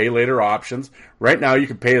now, pay later options. Right now, you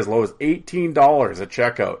can pay as low as $18 at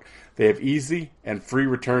checkout. They have easy and free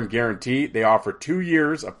return guarantee. They offer 2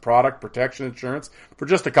 years of product protection insurance for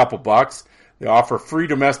just a couple bucks. They offer free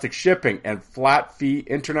domestic shipping and flat fee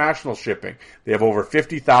international shipping. They have over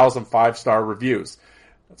 50,000 5-star reviews.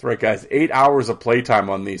 That's right, guys. 8 hours of playtime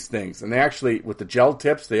on these things. And they actually, with the gel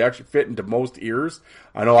tips, they actually fit into most ears.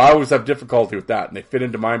 I know I always have difficulty with that, and they fit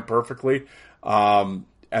into mine perfectly. And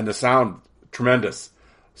the sound, tremendous.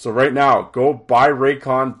 So right now, go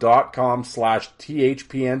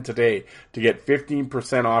buyraycon.com/THPN today to get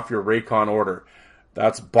 15% off your Raycon order.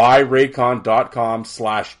 That's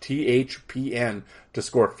buyraycon.com/THPN to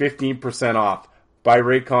score 15% off.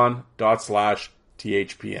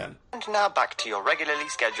 Buyraycon.com/THPN. And now back to your regularly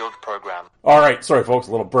scheduled program. All right, sorry folks,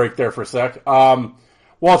 a little break there for a sec. Well,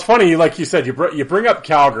 it's funny, like you said, you bring up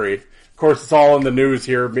Calgary. Of course, it's all in the news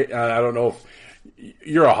here. I don't know if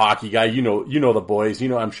you're a hockey guy. You know the boys. You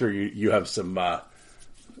know, I'm sure you have some. Do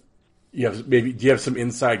you have some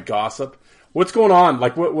inside gossip? What's going on?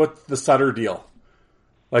 Like, what's the Sutter deal?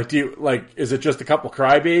 Like, is it just a couple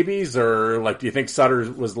crybabies, or like, do you think Sutter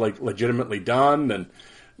was like legitimately done? And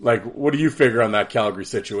like, what do you figure on that Calgary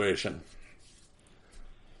situation?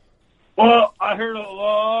 Well, I heard a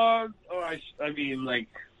lot.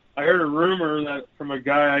 I heard a rumor that from a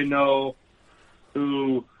guy I know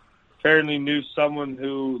who apparently knew someone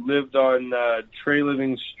who lived on Trey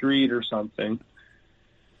Living Street or something.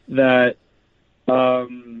 That I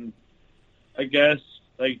guess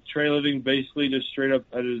like Trey Living basically just straight up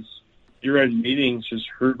at his year-end meetings just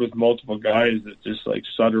heard with multiple guys that just like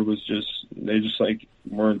Sutter was they just like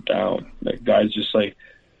weren't down. Like guys just like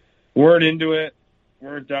weren't into it,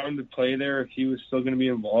 weren't down to play there if he was still going to be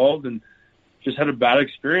involved, and just had a bad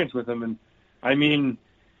experience with him. And I mean,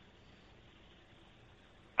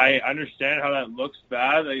 I understand how that looks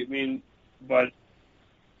bad. I mean, but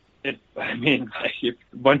it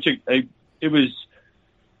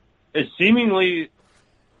seemingly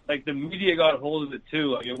like the media got a hold of it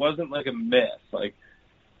too. Like it wasn't like a myth. Like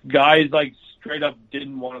guys like straight up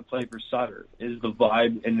didn't want to play for Sutter is the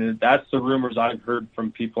vibe, and that's the rumors I've heard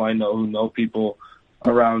from people I know who know people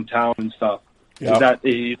around town and stuff. Yep. That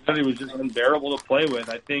he was just unbearable to play with.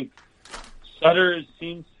 I think Sutter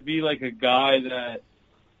seems to be like a guy that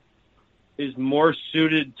is more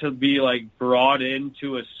suited to be like brought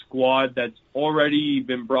into a squad that's already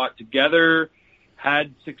been brought together,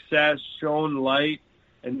 had success, shown light,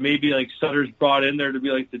 and maybe like Sutter's brought in there to be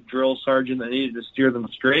like the drill sergeant that needed to steer them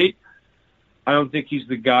straight. I don't think he's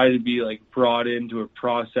the guy to be like brought into a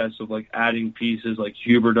process of like adding pieces like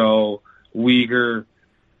Huberdeau, Uyghur,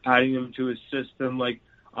 adding them to his system. Like,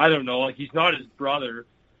 I don't know, like he's not his brother,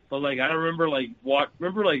 but like I remember like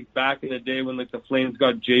back in the day when like the Flames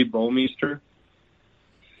got Jay Bouwmeester.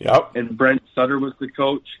 Yep. And Brent Sutter was the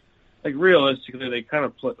coach. Like realistically, they kind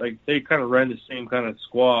of ran the same kind of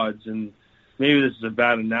squads. And maybe this is a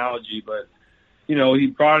bad analogy, but you know, he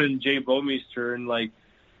brought in Jay Bouwmeester and like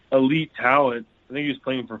elite talent. I think he was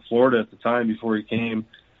playing for Florida at the time before he came.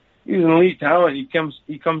 He was an elite talent. He comes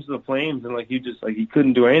to the Flames and like he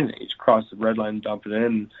couldn't do anything. He just crossed the red line and dumped it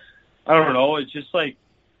in. I don't know. It's just like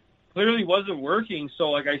clearly wasn't working.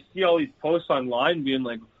 So like I see all these posts online being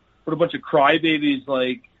like, what a bunch of crybabies,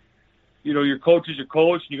 like, you know, your coach is your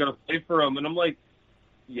coach and you got to play for him. And I'm like,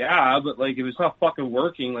 yeah, but like if it's not fucking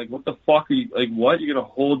working, like what the fuck are you, like what? You're going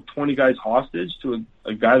to hold 20 guys hostage to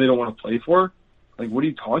a guy they don't want to play for? Like what are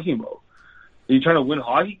you talking about? Are you trying to win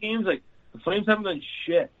hockey games? Like the Flames haven't done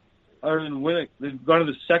shit other than win it. They've gone to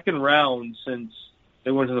the second round since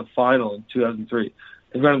they went to the final in 2003.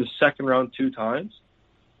 They've gone to the second round 2 times.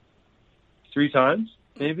 3 times,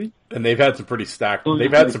 maybe. And they've had some pretty stacked.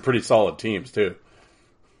 They've had some pretty solid teams too.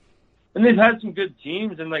 And they've had some good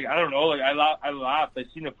teams. And like I don't know, like I laughed. I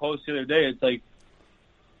seen a post the other day. It's like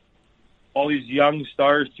all these young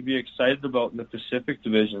stars to be excited about in the Pacific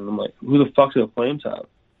Division. I'm like, who the fuck do the Flames have?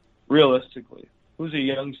 Realistically, who's a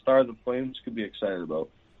young star the Flames could be excited about?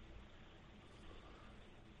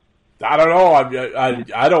 I don't know.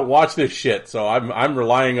 I don't watch this shit, so I'm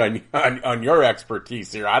relying on your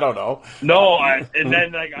expertise here. I don't know. No, and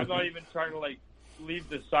then like I'm not even trying to like leave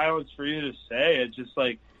the silence for you to say. It's just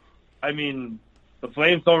like, I mean, the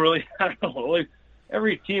Flames don't really. I don't know. Like,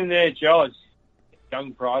 every team in the NHL is a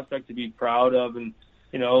young prospect to be proud of, and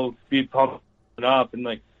you know, be pumped up. And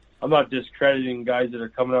like, I'm not discrediting guys that are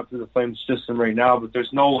coming up to the Flames system right now, but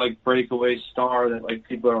there's no like breakaway star that like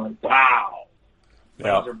people are like, wow.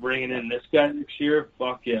 Yeah. They're bringing in this guy next year.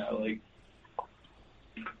 Fuck yeah! Like,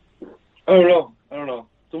 I don't know.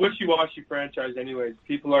 It's a wishy-washy franchise, anyways.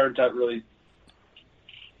 People aren't that really.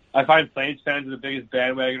 I find Flames fans are the biggest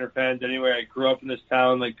bandwagoner fans anyway. I grew up in this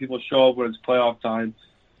town. Like, people show up when it's playoff time,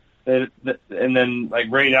 and then like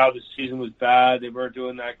right now the season was bad. They weren't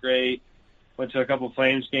doing that great. Went to a couple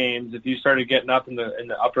Flames games. If you started getting up in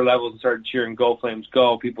the upper levels and started cheering "Go Flames,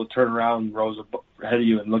 go!" people turn around and rows ahead of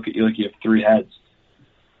you and look at you like you have 3 heads.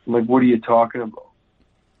 I'm like, what are you talking about?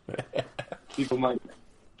 People might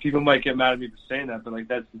get mad at me for saying that, but like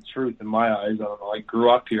that's the truth in my eyes. I don't know. I grew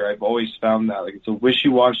up here. I've always found that like it's a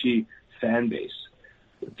wishy-washy fan base.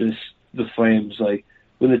 The Flames, like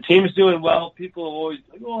when the team's doing well, people are always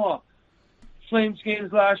like, oh, Flames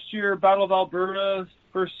games last year, Battle of Alberta,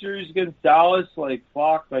 first series against Dallas, like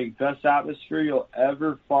fuck, like best atmosphere you'll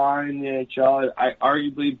ever find in the NHL. I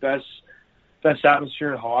arguably best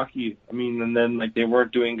atmosphere in hockey. I mean, and then like they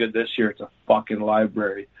weren't doing good this year. It's a fucking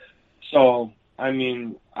library. So I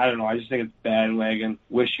mean, I don't know. I just think it's bandwagon,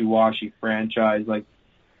 wishy-washy franchise. Like,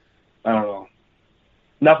 I don't know.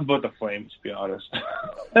 Nothing but the Flames, to be honest.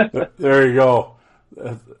 There you go.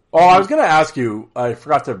 Oh, I was going to ask you. I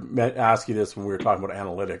forgot to ask you this when we were talking about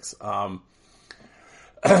analytics.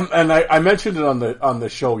 And I mentioned it on the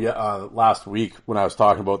show last week when I was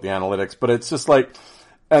talking about the analytics. But it's just like,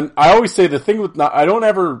 and I always say the thing with I don't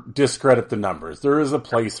ever discredit the numbers. There is a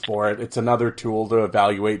place for it. It's another tool to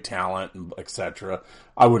evaluate talent and etc.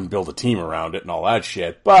 I wouldn't build a team around it and all that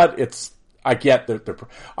shit. But I get that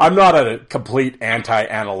I'm not a complete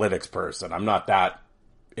anti-analytics person. I'm not that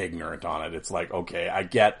ignorant on it. It's like, okay, I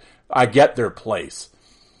get their place.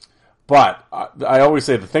 But I always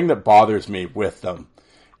say the thing that bothers me with them,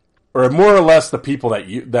 or more or less the people that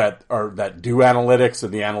do analytics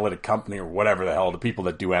and the analytic company or whatever the hell, the people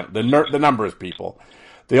that do the numbers people,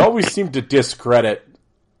 they always seem to discredit,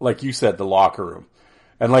 like you said, the locker room.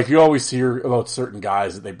 And like you always hear about certain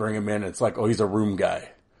guys that they bring him in and it's like, oh, he's a room guy.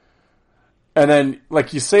 And then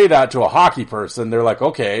like you say that to a hockey person, they're like,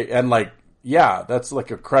 okay. And like, yeah, that's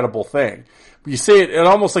like a credible thing. But you say it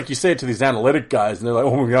almost like you say it to these analytic guys and they're like,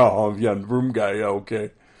 oh yeah, room guy. Yeah.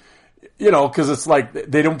 Okay. You know, because it's like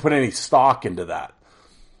they don't put any stock into that.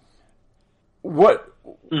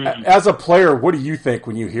 As a player, what do you think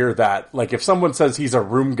when you hear that? Like, if someone says he's a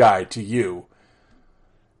room guy to you,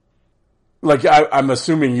 Like, I'm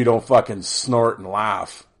assuming you don't fucking snort and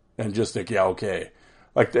laugh and just think, yeah, okay.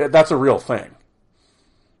 Like, that's a real thing.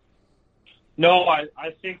 No, I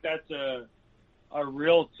think that's a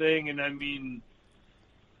real thing, and I mean,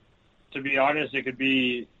 to be honest, it could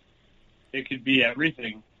be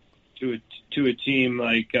everything to a team.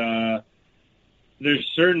 Like, there's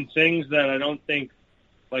certain things that I don't think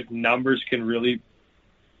like numbers can really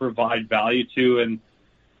provide value to, and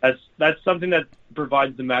that's something that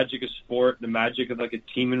provides the magic of sport, the magic of like a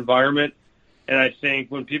team environment. And I think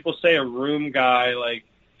when people say a room guy, like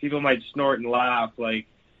people might snort and laugh. Like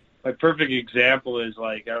my perfect example is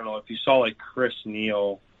like, I don't know if you saw like Chris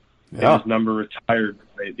Neal, and his number retired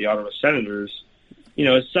by the Ottawa Senators. You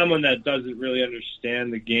know, as someone that doesn't really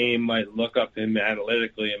understand the game might look up him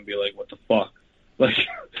analytically and be like, what the fuck?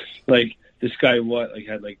 Like this guy,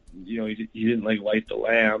 had like, you know, he didn't like light the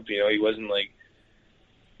lamp. You know, he wasn't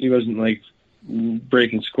like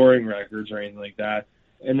breaking scoring records or anything like that.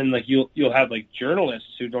 And then like you'll have like journalists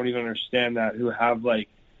who don't even understand that, who have like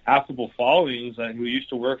affable followings, who used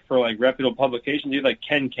to work for like reputable publications. You have like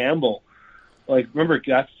Ken Campbell. Like, remember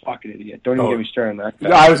that fucking idiot? Don't even get me started on that guy.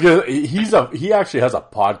 No, I was he actually has a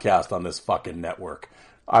podcast on this fucking network.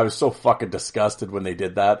 I was so fucking disgusted when they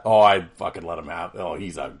did that. Oh, I fucking let him have. Oh,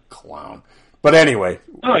 he's a clown. But anyway.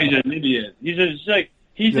 Oh, he's an idiot. He's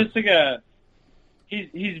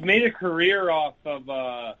made a career off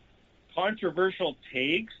of controversial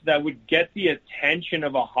takes that would get the attention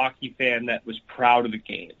of a hockey fan that was proud of the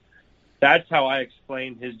game. That's how I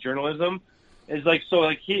explain his journalism. Is like, so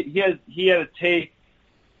like he had a take,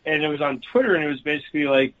 and it was on Twitter, and it was basically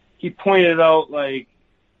like he pointed out like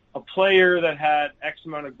a player that had X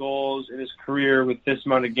amount of goals in his career with this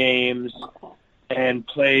amount of games and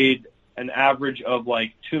played an average of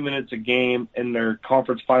like 2 minutes a game in their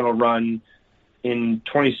conference final run in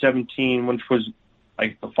 2017, which was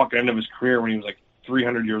like the fucking end of his career when he was like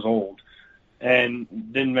 300 years old, and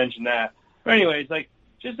didn't mention that. But anyways, like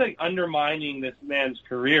just like undermining this man's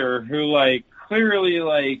career, who like clearly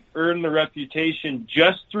like earned the reputation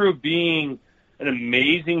just through being an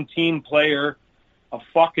amazing team player, a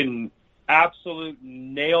fucking absolute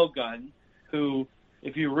nail gun, who,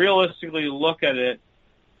 if you realistically look at it,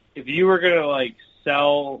 if you were going to like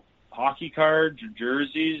sell hockey cards or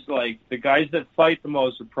jerseys, like the guys that fight the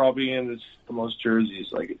most are probably going to the most jerseys.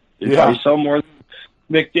 Like they probably sell more than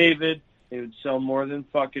McDavid. They would sell more than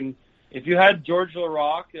fucking, if you had George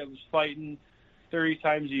LaRock that was fighting 30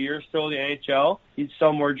 times a year still in the NHL, he'd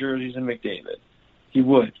sell more jerseys than McDavid. He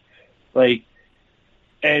would. Like,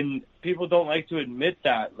 and people don't like to admit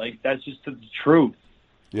that. Like, that's just the truth.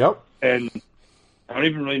 Yep. And I don't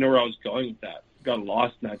even really know where I was going with that. Got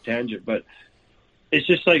lost in that tangent. But it's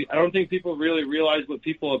just like, I don't think people really realize what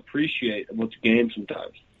people appreciate about the game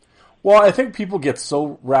sometimes. Well, I think people get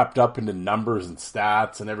so wrapped up into numbers and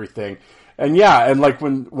stats and everything. And yeah, and like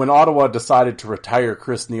when Ottawa decided to retire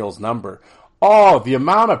Chris Neal's number, the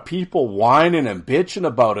amount of people whining and bitching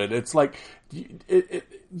about it. It's like,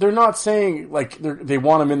 they're not saying like they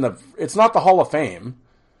want him in the, it's not the Hall of Fame.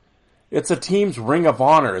 It's a team's ring of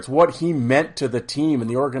honor. It's what he meant to the team and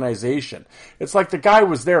the organization. It's like the guy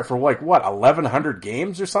was there for like, 1,100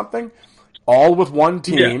 games or something? All with one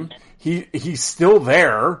team. Yeah. He's still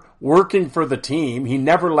there working for the team. He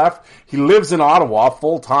never left. He lives in Ottawa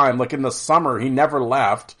full time. Like in the summer, he never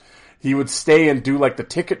left. He would stay and do like the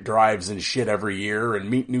ticket drives and shit every year and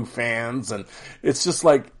meet new fans. And it's just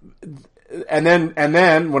like, and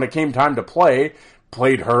then when it came time to play,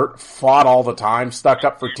 played hurt, fought all the time, stuck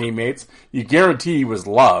up for teammates. You guarantee he was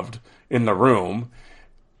loved in the room.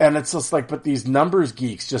 And it's just like, but these numbers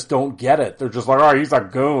geeks just don't get it. They're just like, oh, he's a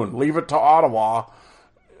goon. Leave it to Ottawa.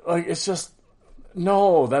 Like, it's just,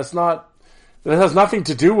 no, that has nothing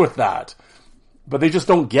to do with that. But they just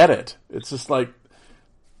don't get it. It's just like,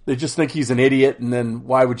 they just think he's an idiot, and then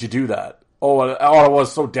why would you do that? Oh,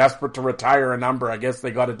 Ottawa's so desperate to retire a number, I guess they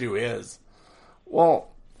got to do his. Well,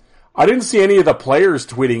 I didn't see any of the players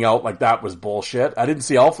tweeting out like that was bullshit. I didn't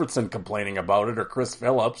see Alfredson complaining about it, or Chris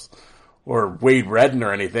Phillips, or Wade Redden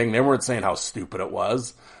or anything. They weren't saying how stupid it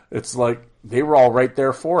was. It's like, they were all right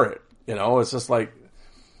there for it. You know, it's just like,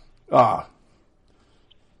 hockey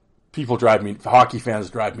fans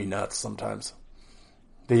drive me nuts sometimes.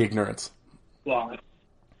 The ignorance. Well,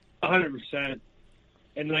 100%.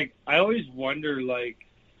 And, like, I always wonder, like,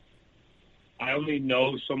 I only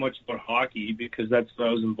know so much about hockey because that's what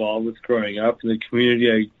I was involved with growing up in the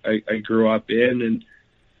community I grew up in.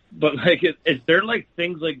 But, like, is there, like,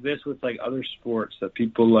 things like this with, like, other sports that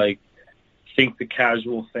people, like, think the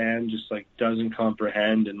casual fan just, like, doesn't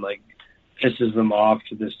comprehend and, like, pisses them off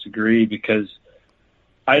to this degree? Because,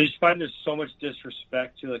 I just find there's so much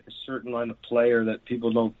disrespect to like a certain line of player that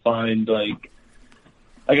people don't find like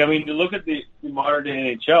I mean, you look at the modern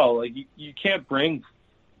day NHL, like you can't bring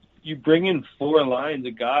in 4 lines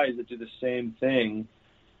of guys that do the same thing,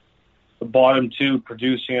 the bottom 2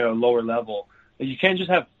 producing at a lower level. Like, you can't just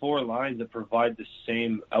have 4 lines that provide the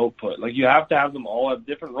same output. Like, you have to have them all have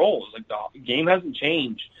different roles. Like, the game hasn't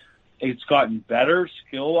changed. It's gotten better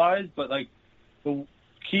skill-wise, but, like, the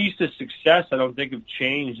keys to success I don't think have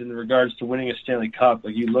changed in regards to winning a Stanley Cup.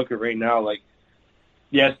 Like, you look at right now, like,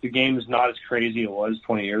 yes, the game is not as crazy as it was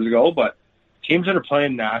 20 years ago, but teams that are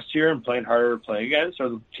playing nastier and playing harder to play against are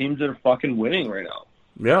the teams that are fucking winning right now.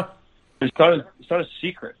 Yeah. It's not a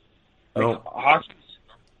secret. Like, no.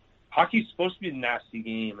 Hockey's supposed to be a nasty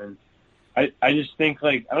game, and I just think,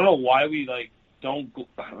 like, I don't know why we, like, don't,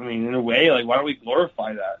 I mean, in a way, like, why don't we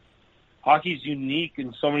glorify that? Hockey's unique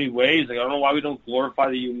in so many ways. Like, I don't know why we don't glorify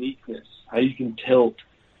the uniqueness, how you can tilt,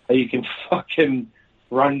 how you can fucking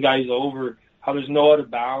run guys over, how there's no out of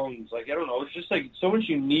bounds. Like, I don't know. It's just, like, so much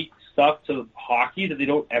unique stuff to hockey that they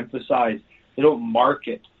don't emphasize. They don't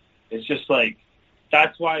market. It's just, like,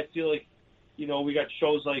 that's why I feel like, you know, we got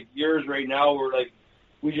shows like yours right now where, like,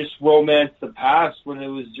 we just romance the past when it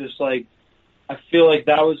was just, like, I feel like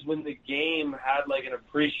that was when the game had, like, an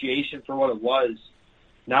appreciation for what it was.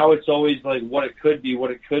 Now it's always, like, what it could be.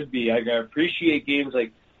 Like, I appreciate games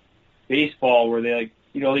like baseball where they, like,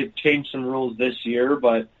 you know, they've changed some rules this year,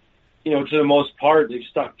 but, you know, to the most part, they've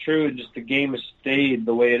stuck true and just the game has stayed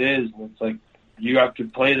the way it is. And it's like, you have to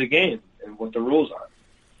play the game and what the rules are.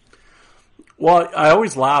 Well, I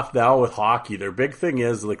always laugh now with hockey. Their big thing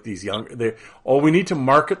is like these we need to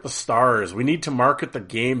market the stars. We need to market the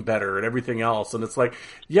game better and everything else. And it's like,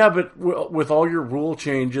 yeah, but with all your rule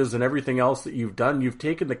changes and everything else that you've done, you've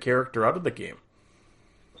taken the character out of the game.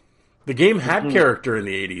 The game had character in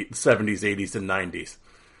the 80s, 70s, 80s, and 90s.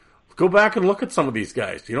 Go back and look at some of these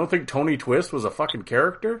guys. You don't think Tony Twist was a fucking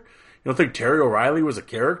character? You don't think Terry O'Reilly was a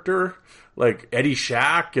character? Like Eddie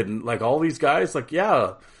Shack and like all these guys? Like,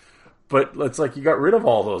 yeah. But it's like you got rid of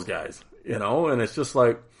all those guys, you know? And it's just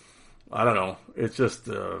like, I don't know. It's just,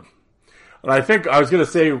 and I think, I was going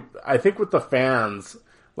to say, I think with the fans,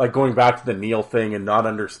 like going back to the Neil thing and not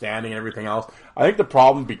understanding and everything else, I think the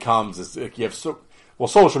problem becomes is if you have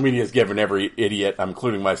social media has given every idiot, I'm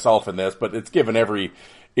including myself in this, but it's given every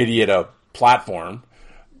idiot a platform.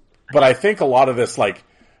 But I think a lot of this, like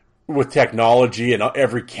with technology and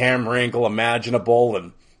every camera angle imaginable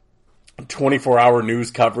and 24-hour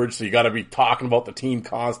news coverage, so you got to be talking about the team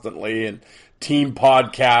constantly, and team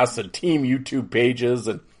podcasts and team YouTube pages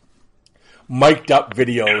and mic'd up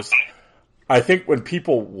videos. I think when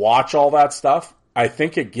people watch all that stuff, I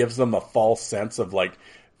think it gives them a false sense of like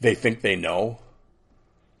they think they know.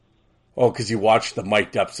 Oh, because you watch the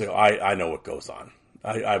mic'd up, so I know what goes on.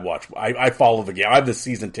 I follow the game. I have the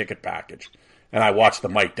season ticket package, and I watch the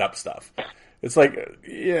mic'd up stuff. It's like,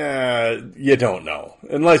 yeah, you don't know.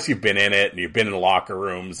 Unless you've been in it and you've been in locker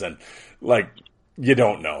rooms and, like, you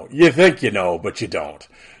don't know. You think you know, but you don't.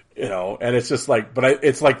 You know, and it's just like, but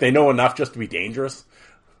it's like they know enough just to be dangerous,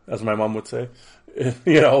 as my mom would say.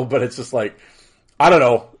 You know, but it's just like, I don't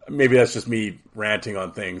know. Maybe that's just me ranting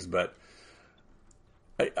on things, but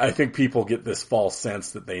I think people get this false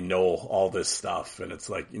sense that they know all this stuff, and it's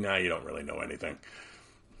like, you don't really know anything.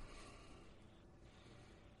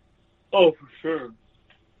 Oh, for sure.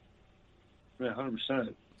 Yeah,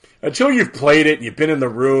 100%. Until you've played it and you've been in the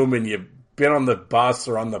room and you've been on the bus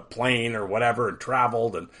or on the plane or whatever and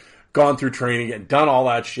traveled and gone through training and done all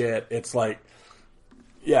that shit, it's like,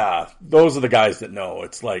 yeah, those are the guys that know.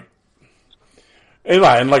 It's like, and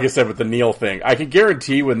like I said with the Neil thing, I can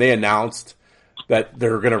guarantee when they announced that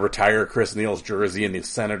they're going to retire Chris Neil's jersey in the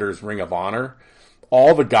Senators Ring of Honor,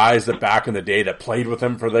 all the guys that back in the day that played with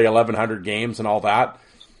him for the 1,100 games and all that,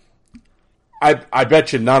 I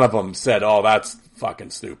bet you none of them said, "Oh, that's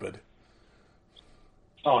fucking stupid."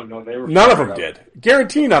 Oh no, they were. None of them did.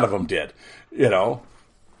 Guarantee none of them did. You know,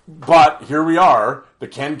 but here we are. The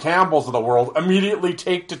Ken Campbells of the world immediately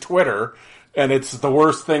take to Twitter, and it's the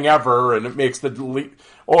worst thing ever. And it makes the delete.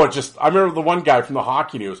 Oh, I remember the one guy from the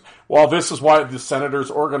Hockey News. Well, this is why the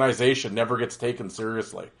Senators organization never gets taken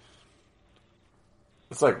seriously.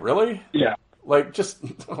 It's like, really? Yeah. Like, just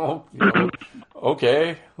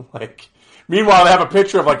okay, like. Meanwhile, they have a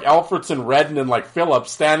picture of like Alfredson, Redden, and like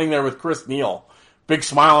Phillips standing there with Chris Neil, big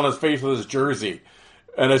smile on his face with his jersey,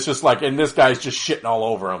 and it's just like, and this guy's just shitting all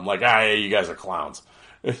over him, like, yeah, you guys are clowns.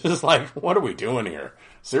 It's just like, what are we doing here?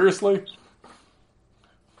 Seriously?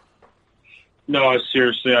 No,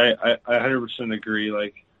 seriously, I 100% agree.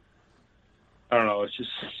 Like, I don't know, it's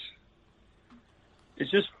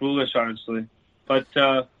just foolish, honestly. But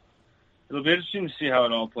it'll be interesting to see how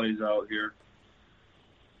it all plays out here.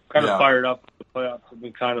 Kind of fired up. The playoffs have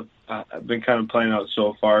been kind of playing out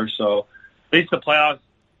so far. So at least the playoffs,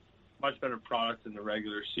 much better product than the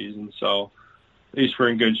regular season. So at least we're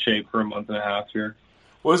in good shape for a month and a half here.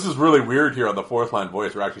 Well, this is really weird here on the Fourth Line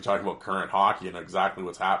Voice. We're actually talking about current hockey and exactly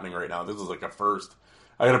what's happening right now. This is like a first.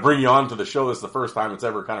 I got to bring you on to the show. This is the first time it's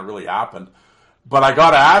ever kind of really happened. But I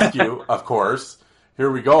got to ask you, of course, here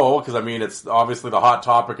we go, because, I mean, it's obviously the hot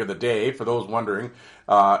topic of the day. For those wondering,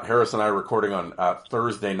 Harris and I are recording on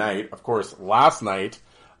Thursday night. Of course, last night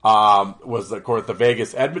was, of course, the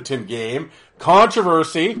Vegas-Edmonton game.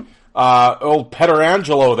 Controversy. Old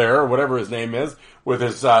Petrangelo there, or whatever his name is, with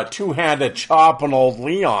his two-handed chop on old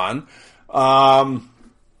Leon.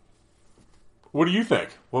 What do you think?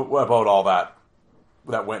 What about all that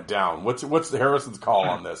went down? What's Harrison's call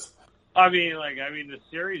on this? I mean, the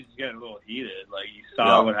series is getting a little heated. Like, you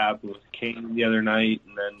saw what happened with Kane the other night,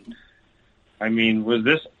 and then, I mean, was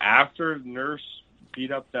this after Nurse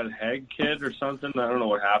beat up that Hegg kid or something? I don't know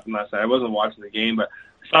what happened last night. I wasn't watching the game, but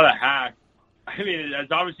I saw the hack. I mean,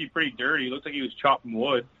 it's obviously pretty dirty. It looked like he was chopping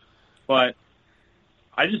wood, but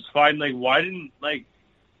I just find, like, why doesn't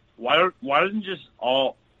just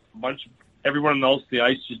everyone else the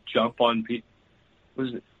ice just jump on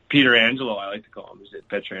Peter Angelo? I like to call him. Is it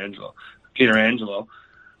Petrangelo? Peter Angelo.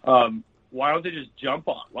 Why don't they just jump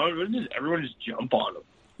on? Why don't everyone just jump on him?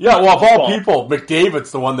 Yeah, well, of all people,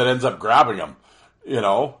 McDavid's the one that ends up grabbing him,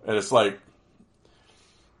 and it's like,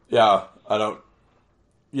 the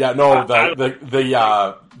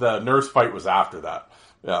Nurse fight was after that.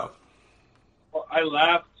 Yeah. Well, I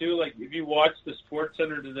laughed too. Like, if you watch the Sports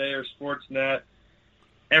Center today or Sportsnet,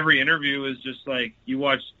 every interview is just like, you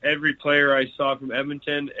watch every player I saw from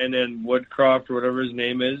Edmonton, and then Woodcroft or whatever his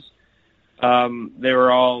name is. They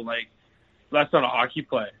were all like, "That's not a hockey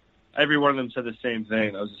play." Every one of them said the same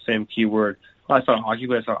thing. That was the same key word. "Oh, that's not a hockey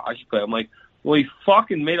play. That's not a hockey play." I'm like, well, he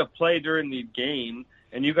fucking made a play during the game,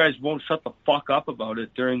 and you guys won't shut the fuck up about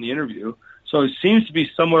it during the interview. So it seems to be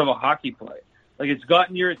somewhat of a hockey play. Like, it's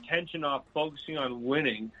gotten your attention off focusing on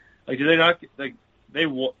winning. Like, did they not? Like, they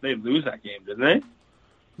lose that game, didn't they?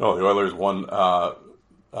 No, the Oilers won.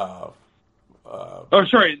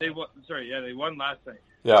 Sorry, they won. Sorry, yeah, they won last night.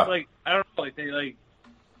 Yeah. Like, I don't know. Like, they like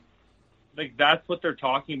that's what they're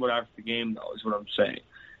talking about after the game, though. Is what I'm saying.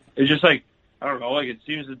 It's just like, I don't know. Like, it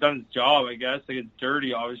seems to have done its job. I guess like, it's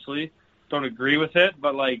dirty, obviously. Don't agree with it,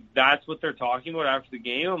 but like, that's what they're talking about after the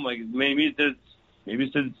game. I'm like, maybe it's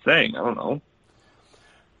its thing. I don't know.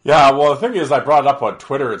 Yeah, well, the thing is, I brought it up on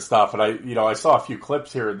Twitter and stuff, and I saw a few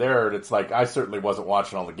clips here and there, and it's like, I certainly wasn't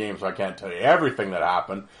watching all the games, so I can't tell you everything that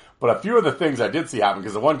happened, but a few of the things I did see happen,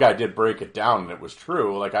 because the one guy did break it down, and it was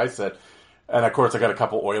true, like I said, and of course, I got a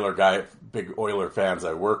couple big Oiler fans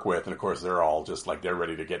I work with, and of course, they're all just like, they're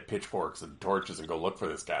ready to get pitchforks and torches and go look for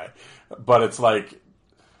this guy, but it's like,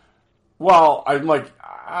 well, I'm like,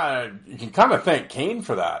 you can kind of thank Kane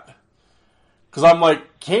for that. Because I'm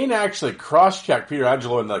like, Kane actually cross-checked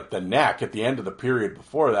Pietrangelo in like the neck at the end of the period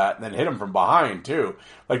before that, and then hit him from behind too.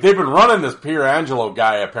 Like, they've been running this Pietrangelo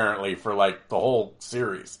guy apparently for like the whole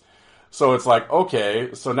series. So it's like,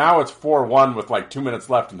 okay, so now it's 4-1 with like 2 minutes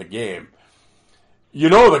left in the game. You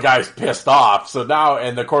know the guy's pissed off. So now,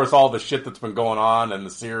 and of course all the shit that's been going on in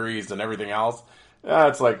the series and everything else. Yeah,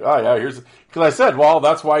 it's like, oh yeah, because I said, well,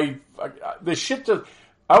 that's why this shit just.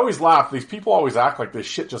 I always laugh. These people always act like this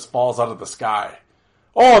shit just falls out of the sky.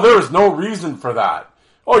 Oh, there is no reason for that.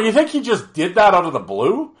 Oh, you think he just did that out of the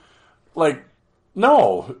blue? Like,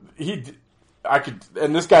 no. And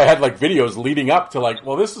this guy had like videos leading up to like,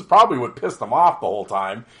 well, this is probably what pissed him off the whole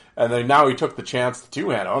time. And then now he took the chance to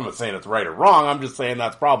two-hand him. I'm not saying it's right or wrong. I'm just saying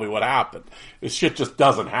that's probably what happened. This shit just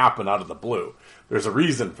doesn't happen out of the blue. There's a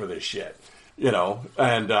reason for this shit,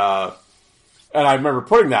 And I remember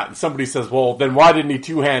putting that, and somebody says, well, then why didn't he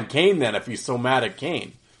two-hand Kane then if he's so mad at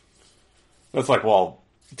Kane? It's like, well,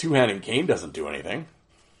 two-handing Kane doesn't do anything.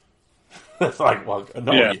 It's like, well,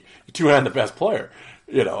 no, you two-hand the best player,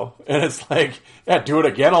 And it's like, yeah, do it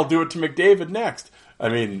again, I'll do it to McDavid next. I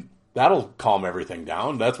mean, that'll calm everything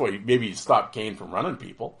down. That's why maybe you stop Kane from running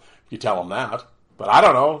people, if you tell him that. But I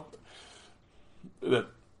don't know.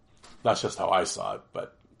 That's just how I saw it,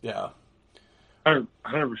 but yeah.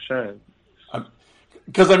 100%.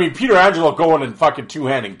 Because, I mean, Pietrangelo going and fucking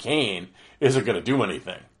two-handing Kane isn't going to do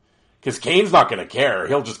anything. Because Kane's not going to care.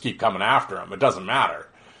 He'll just keep coming after him. It doesn't matter.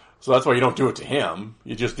 So that's why you don't do it to him.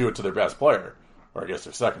 You just do it to their best player. Or I guess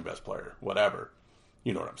their second best player. Whatever.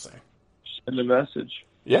 You know what I'm saying. Send a message.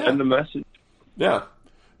 Yeah. Send a message. Yeah.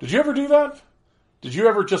 Did you ever do that? Did you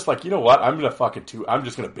ever just like, you know what? I'm just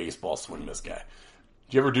going to baseball swing this guy.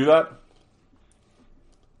 Did you ever do that?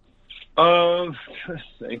 I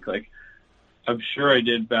think I'm sure I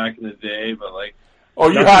did back in the day, but Oh,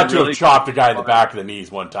 you had to have chopped a guy in the back of the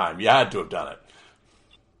knees one time. You had to have done it.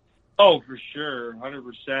 Oh, for sure,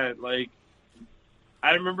 100%.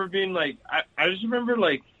 I remember being I just remember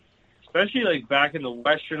especially back in the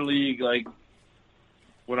Western League,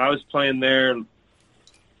 when I was playing there,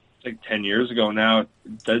 10 years ago now.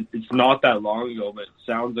 It's not that long ago, but it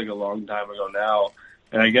sounds like a long time ago now.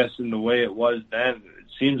 And I guess in the way it was then, it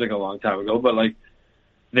seems like a long time ago. But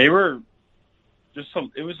they were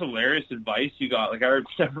it was hilarious advice you got. I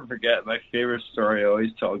never forget my favorite story I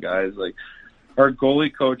always tell guys. Our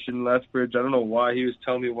goalie coach in Lethbridge, I don't know why, he was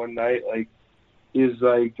telling me one night, he's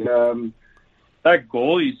that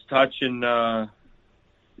goalie's touching that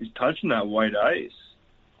white ice.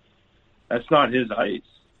 That's not his ice.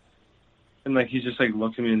 And he's just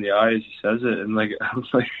looking me in the eyes. He says it, and I was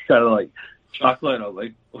kind of chuckling. I was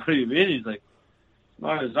like, "What do you mean?" He's like, "It's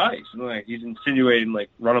not his ice." And he's insinuating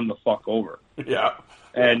run him the fuck over. Yeah.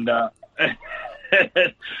 And and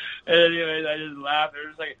anyways, I just laughed. It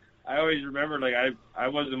was I always remember I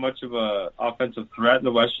wasn't much of a offensive threat in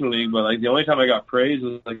the Western League, but the only time I got praise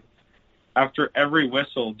was after every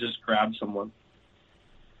whistle, just grab someone.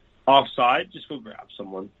 Offside, just go grab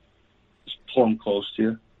someone. Just pull them close to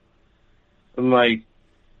you. And didn't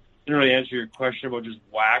really answer your question about just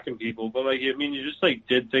whacking people, but you just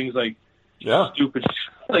did things stupid,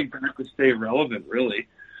 to stay relevant, really,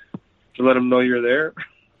 to let them know you're there.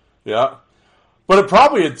 Yeah, but it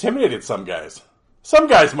probably intimidated some guys. Some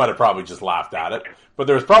guys might have probably just laughed at it, but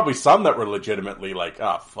there was probably some that were legitimately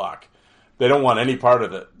oh fuck, they don't want any part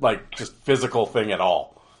of it, just physical thing at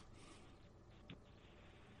all.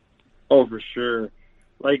 Oh, for sure.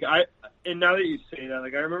 And now that you say that, I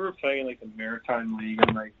remember playing in the Maritime League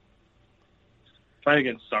and playing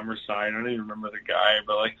against Summerside. I don't even remember the guy,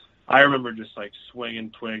 but I remember just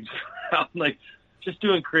swinging twigs around, just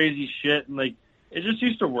doing crazy shit, and it just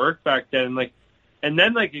used to work back then. And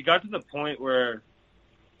then it got to the point where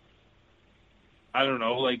I don't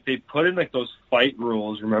know, they put in those fight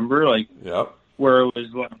rules. Remember, yep, where it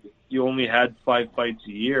was you only had 5 fights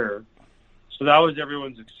a year, so that was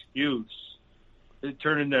everyone's excuse. It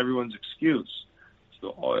turned into everyone's excuse.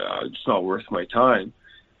 So, oh yeah, it's not worth my time.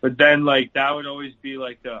 But then, that would always be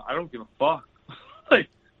I don't give a fuck.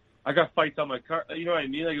 I got fights on my car. You know what I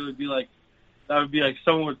mean? It would be that would be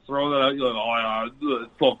someone would throw that out. You're oh yeah,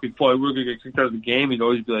 fuck, we're gonna get kicked out of the game. You'd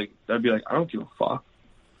always be that'd be I don't give a fuck.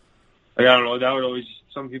 I don't know. That would always,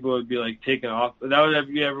 some people would be taken off. That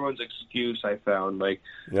would be everyone's excuse. I found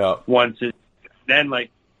yeah. Once it then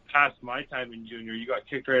past my time in junior, you got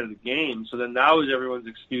kicked right out of the game. So then that was everyone's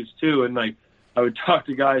excuse too. And I would talk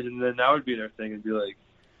to guys, and then that would be their thing, and be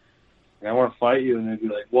I want to fight you, and they'd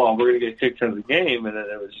be well, we're gonna get kicked out of the game, and then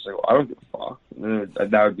it was just well, I don't give a fuck. And then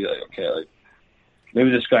that would be okay,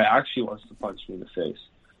 maybe this guy actually wants to punch me in the face.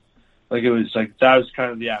 It was that was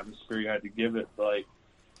kind of the atmosphere you had to give it. But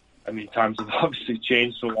times have obviously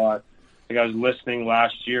changed a lot. I was listening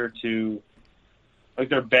last year to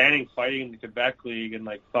they're banning fighting in the Quebec League, and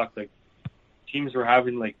teams were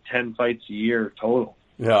having 10 fights a year total.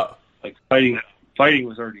 Yeah. Fighting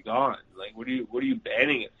was already gone. What are you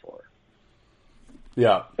banning it for?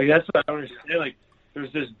 Yeah. That's what I don't understand.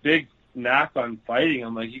 There's this big knack on fighting.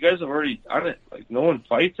 I'm you guys have already done it. No one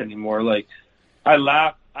fights anymore. I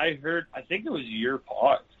laughed. I think it was your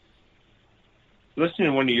pod. Listening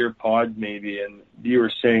to one of your pods maybe, and you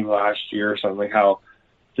were saying last year or something how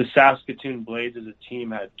the Saskatoon Blades as a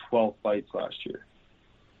team had 12 fights last year.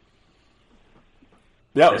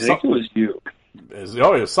 Yeah, I think it was you. It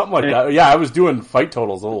was something like that. Yeah, I was doing fight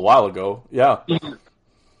totals a little while ago. Yeah.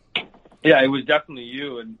 Yeah, it was definitely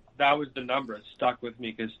you, and that was the number. It stuck with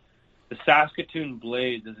me because the Saskatoon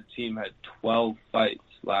Blades as a team had 12 fights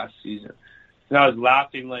last season. And I was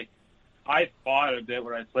laughing. I fought a bit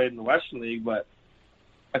when I played in the Western League, but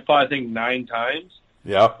I fought, I think, 9 times.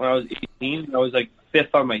 Yeah. When I was 18, I was 5th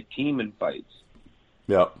on my team in fights.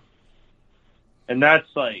 Yeah. And that's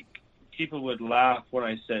people would laugh when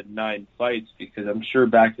I said 9 fights, because I'm sure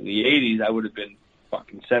back in the 80s I would have been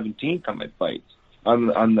fucking 17th on my fights,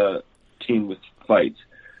 on the team with fights,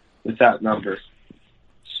 with that number.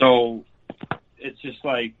 So it's just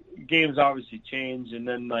games obviously change, and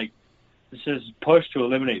then this is push to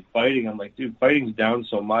eliminate fighting. I'm dude, fighting's down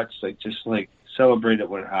so much. Just celebrate it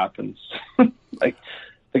when it happens.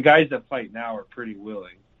 The guys that fight now are pretty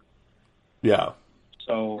willing. Yeah.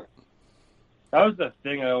 So that was the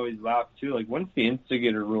thing I always laughed too. Once the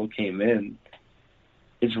instigator rule came in,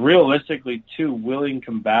 it's realistically 2 willing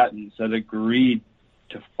combatants that agreed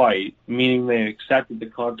to fight, meaning they accepted the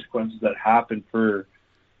consequences that happened for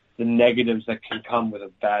the negatives that can come with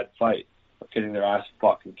a bad fight, or getting their ass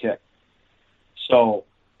fucking kicked. So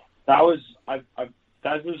that was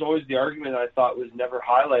always the argument I thought was never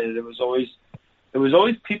highlighted. It was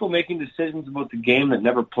always people making decisions about the game that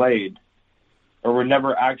never played or were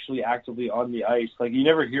never actually actively on the ice. Like, you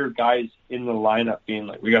never hear guys in the lineup being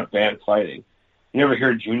like, we got to ban fighting. You never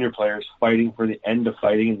hear junior players fighting for the end of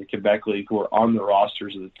fighting in the Quebec League who are on the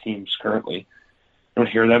rosters of the teams currently. You don't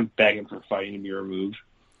hear them begging for fighting to be removed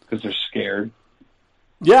because they're scared.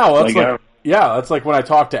 Yeah, well, that's like when I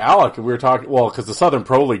talked to Alec, and we were talking, well, because the Southern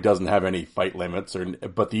Pro League doesn't have any fight limits,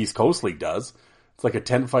 but the East Coast League does. It's like a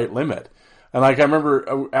 10-fight limit. And like I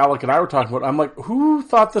remember Alec and I were talking about, I'm like, who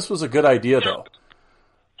thought this was a good idea though?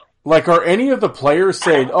 Like, are any of the players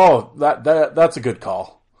saying, "Oh, that's a good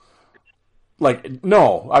call"? Like,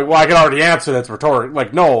 no. I can already answer that's rhetorical.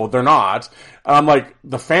 Like, no, they're not. And I'm like,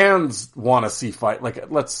 the fans want to see fight.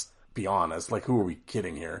 Like, let's be honest. Like, who are we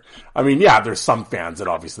kidding here? I mean, yeah, there's some fans that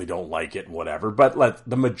obviously don't like it, whatever, but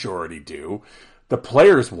the majority do. The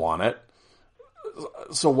players want it.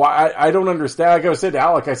 So why I don't understand. Like I said to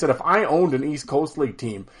Alec, I said if I owned an East Coast League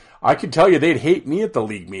team, I could tell you they'd hate me at the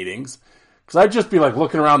league meetings because I'd just be like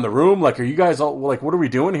looking around the room, like, are you guys all like, what are we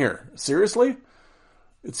doing here? Seriously?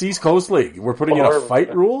 It's East Coast League. We're putting in a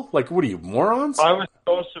fight rule? Like, what are you, morons? I was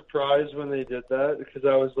so surprised when they did that because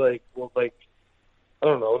I was like, well, like, I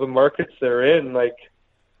don't know, the markets they're in. Like,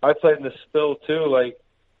 I played in the Spill too. Like,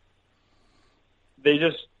 that's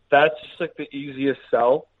just like the easiest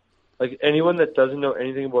sell. Like, anyone that doesn't know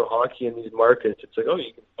anything about hockey in these markets, it's like, oh,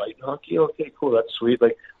 you can fight in hockey? Okay, cool, that's sweet.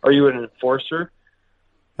 Like, are you an enforcer?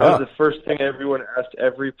 That was the first thing everyone asked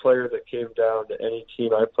every player that came down to any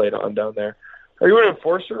team I played on down there. Are you an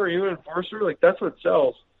enforcer? Are you an enforcer? Like, that's what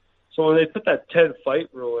sells. So when they put that 10-fight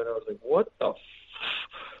rule in, I was like, what the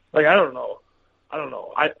Like, I don't know.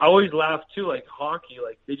 I always laugh, too, like, hockey.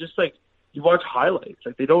 Like, they just, like, you watch highlights.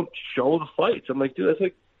 Like, they don't show the fights. I'm like, dude, it's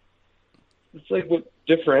like what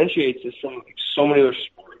differentiates us from like, so many other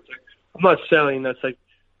sports. Like, I'm not saying that's like,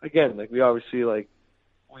 again, like we obviously like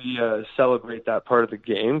we celebrate that part of the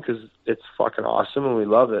game because it's fucking awesome and we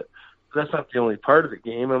love it. But that's not the only part of the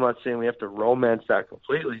game. I'm not saying we have to romance that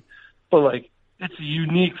completely, but like it's a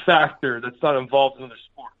unique factor that's not involved in other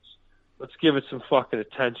sports. Let's give it some fucking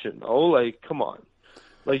attention. Oh, like come on,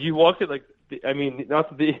 like you walk at like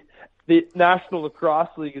not the National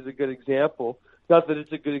Lacrosse League is a good example. Not that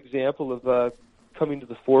it's a good example of coming to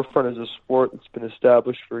the forefront as a sport that's been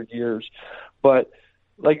established for years, but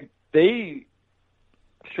like they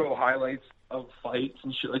show highlights of fights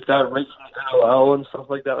and shit like that right from the NLL and stuff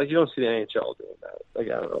like that. Like you don't see the NHL doing that. Like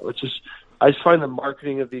I don't know. It's just I just find the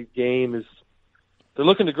marketing of the game is they're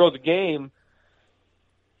looking to grow the game.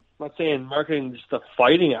 I'm not saying marketing just the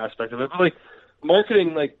fighting aspect of it, but like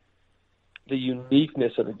marketing like the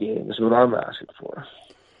uniqueness of the game is what I'm asking for.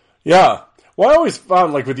 Yeah. Well, I always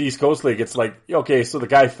found, like, with the East Coast League, it's like, okay, so the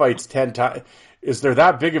guy fights 10 times. Is there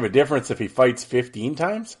that big of a difference if he fights 15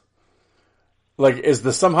 times? Like, is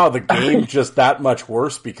somehow the game just that much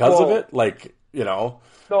worse because of it? Like, you know?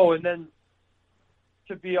 No, and then,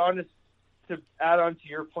 to be honest, to add on to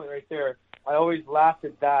your point right there, I always laughed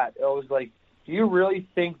at that. I was like, do you really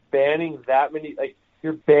think banning that many, like,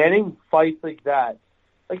 you're banning fights like that?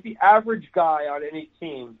 Like, the average guy on any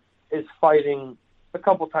team is fighting a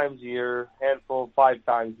couple times a year, handful, 5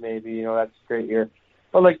 times maybe, you know, that's a great year.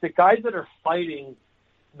 But, like, the guys that are fighting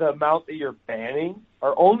the amount that you're banning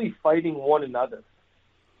are only fighting one another.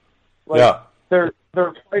 Like, yeah. They're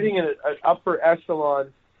fighting in an upper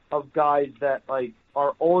echelon of guys that, like,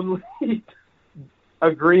 are only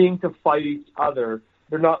agreeing to fight each other.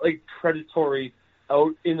 They're not, like, predatory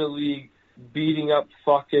out in the league beating up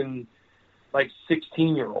fucking, like,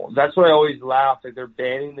 16-year-olds. That's why I always laugh. Like, they're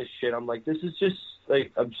banning this shit. I'm like, this is just,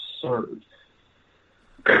 like, absurd.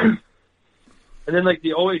 And then, like,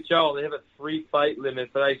 the OHL, they have a 3-fight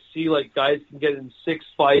limit, but I see, like, guys can get in 6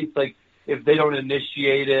 fights, like, if they don't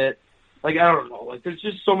initiate it. Like, I don't know. Like, there's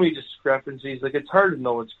just so many discrepancies. Like, it's hard to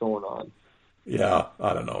know what's going on. Yeah,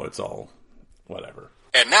 I don't know. It's all whatever.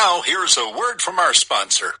 And now, here's a word from our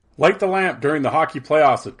sponsor. Light the lamp during the hockey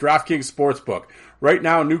playoffs at DraftKings Sportsbook. Right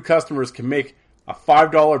now, new customers can make a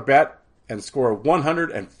 $5 bet and score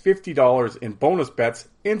 $150 in bonus bets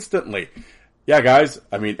instantly. Yeah, guys,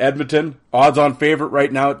 I mean, Edmonton, odds-on favorite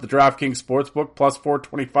right now at the DraftKings Sportsbook, plus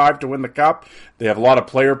 425 to win the Cup. They have a lot of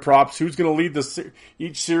player props. Who's going to lead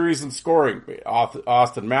each series in scoring?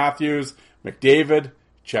 Austin Matthews, McDavid.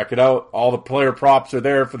 Check it out. All the player props are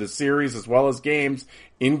there for the series as well as games,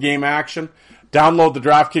 in-game action. Download the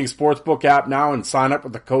DraftKings Sportsbook app now and sign up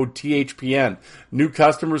with the code THPN. New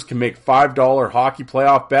customers can make $5 hockey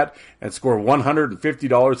playoff bet and score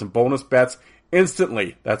 $150 in bonus bets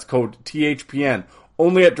instantly. That's code THPN.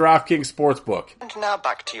 Only at DraftKings Sportsbook. And now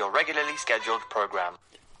back to your regularly scheduled program.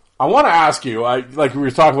 I want to ask you, like we were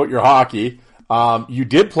talking about your hockey, you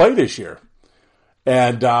did play this year.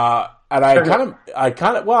 And I kind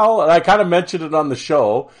of mentioned it on the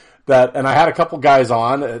show. And I had a couple guys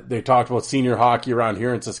on. They talked about senior hockey around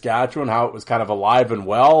here in Saskatchewan, how it was kind of alive and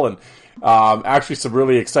well, and actually some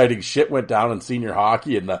really exciting shit went down in senior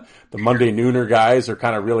hockey. And the Monday Nooner guys are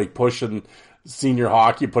kind of really pushing senior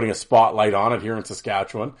hockey, putting a spotlight on it here in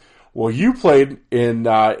Saskatchewan. Well, you played in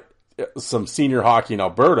some senior hockey in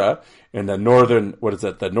Alberta in the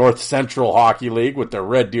the North Central Hockey League with the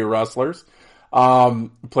Red Deer Rustlers.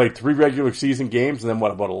 Played 3 regular season games and then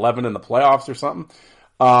about 11 in the playoffs or something.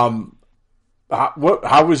 How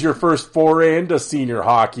was your first foray into senior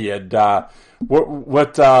hockey, and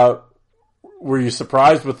what were you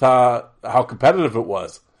surprised with how competitive it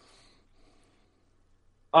was?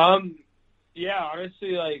 Yeah,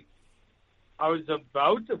 honestly, like I was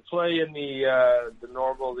about to play in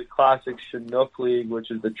the classic Chinook League,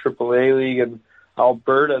 which is the AAA league in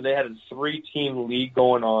Alberta. They had a 3-team league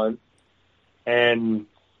going on, and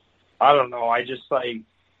I don't know. I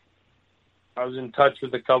was in touch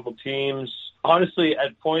with a couple teams. Honestly,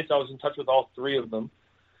 at points, I was in touch with all 3 of them.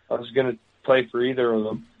 I was going to play for either of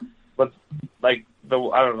them. But, I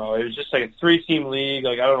don't know. It was just like a 3-team league.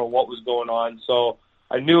 I don't know what was going on. So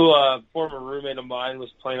I knew a former roommate of mine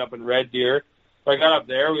was playing up in Red Deer. So I got up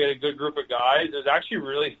there. We had a good group of guys. It was actually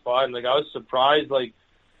really fun. I was surprised.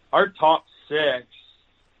 Our top 6,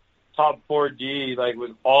 top 4D,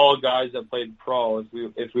 was all guys that played pro.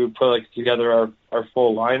 If we would put together our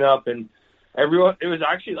full lineup, and everyone, it was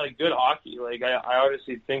actually good hockey. I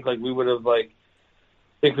honestly think we would have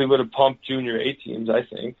pumped junior A teams. I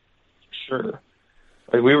think, for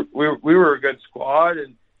sure. We were a good squad,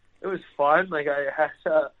 and it was fun. I had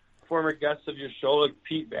former guests of your show,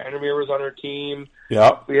 Pete Vandermeer was on our team.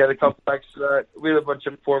 Yeah, we had a couple extra. We had a bunch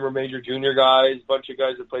of former major junior guys, a bunch of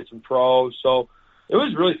guys that played some pro. So it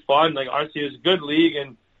was really fun. Honestly, it was a good league,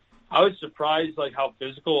 and I was surprised how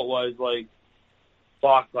physical it was.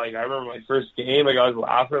 Fuck, I remember my first game, I was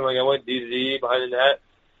laughing, I went D behind the net,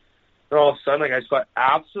 and all of a sudden, I just got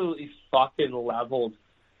absolutely fucking leveled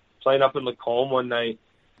playing up in Lacombe one night,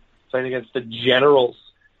 playing against the Generals,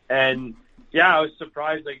 and yeah, I was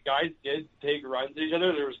surprised, guys did take runs at each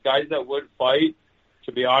other. There was guys that would fight.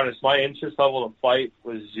 To be honest, my interest level to fight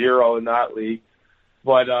was 0 in that league,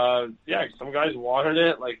 but yeah, some guys wanted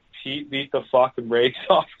it, Pete beat the fucking brakes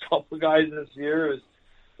off a couple guys this year. It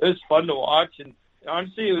was fun to watch, and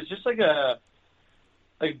honestly, it was just beer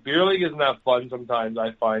league isn't that fun sometimes,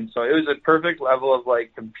 I find. So it was a perfect level of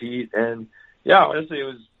compete, and yeah, honestly,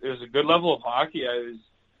 it was a good level of hockey. It was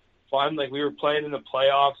fun. We were playing in the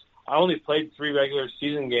playoffs. I only played 3 regular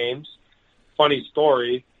season games. Funny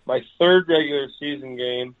story. My 3rd regular season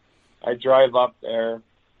game, I drive up there.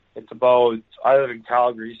 I live in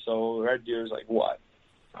Calgary, so Red Deer is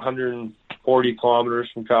 140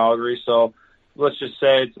 kilometers from Calgary. So let's just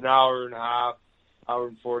say it's an hour and a half. Hour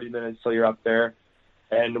and 40 minutes till you're up there.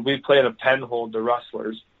 And we played a Penhold, the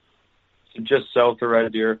Rustlers, just south of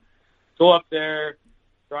Red Deer. Go up there,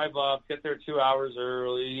 drive up, get there 2 hours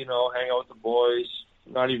early, hang out with the boys,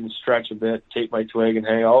 not even stretch a bit, take my twig and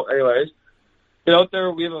hang out. Anyways, get out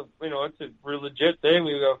there, we have it's a legit thing.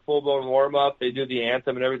 We got a full-blown warm-up. They do the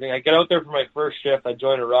anthem and everything. I get out there for my first shift. I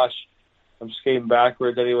join a rush. I'm skating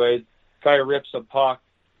backwards anyways. Guy rips a puck,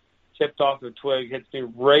 tipped off the twig, hits me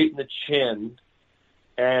right in the chin.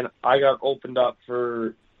 And I got opened up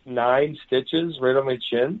for 9 stitches right on my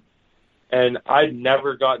chin. And I'd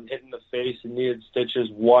never gotten hit in the face and needed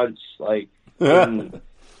stitches once, in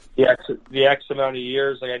the X amount of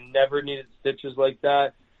years. I never needed stitches like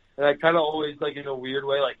that. And I kind of always, in a weird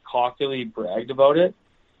way, cockily bragged about it.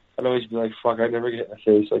 I'd always be fuck, I never get hit in the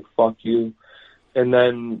face. Fuck you. And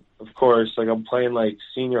then, of course, I'm playing,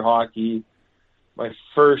 senior hockey. My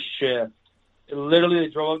first shift. Literally, they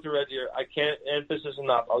drove up to Red Deer. I can't emphasis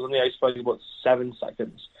enough. I was on the ice for about 7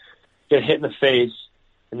 seconds. Get hit in the face,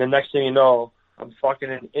 and the next thing you know, I'm fucking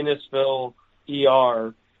in Innisfil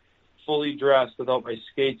ER, fully dressed without my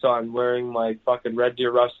skates on, wearing my fucking Red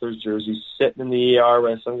Deer Rustlers jersey, sitting in the ER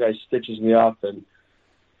where some guy stitches me up, and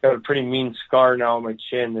got a pretty mean scar now on my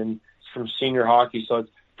chin, and it's from senior hockey, so it's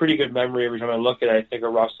a pretty good memory every time I look at it. I think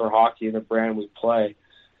of Rustler hockey and the brand we play.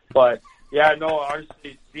 But yeah, no,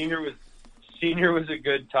 honestly, senior was a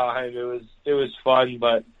good time. It was fun,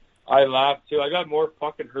 but I laughed too. I got more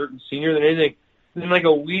fucking hurt in senior than anything. Then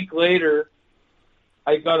a week later,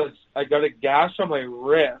 I got a gash on my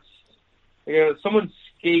wrist. Someone's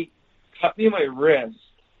skate cut me in my wrist.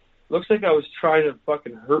 Looks like I was trying to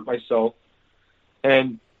fucking hurt myself.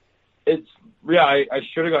 And I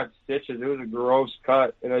should have got stitches. It was a gross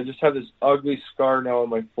cut. And I just have this ugly scar now on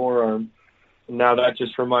my forearm. And now that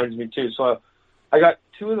just reminds me too. So I got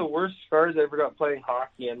two of the worst scars I ever got playing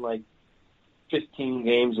hockey in like 15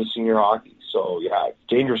 games of senior hockey. So yeah,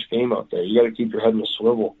 dangerous game out there. You got to keep your head in a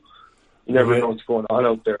swivel. You never know what's going on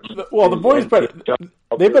out there. Well, the boys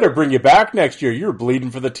better bring you back next year. You were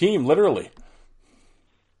bleeding for the team, literally.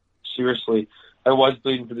 Seriously, I was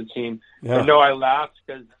bleeding for the team. Yeah. And no, I laughed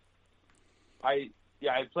because I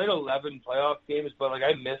played 11 playoff games, but like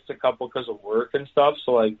I missed a couple because of work and stuff.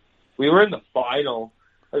 So like we were in the final.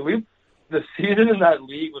 Like the season in that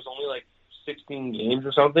league was only like 16 games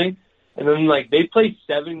or something, and then like they played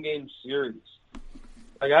 7-game series.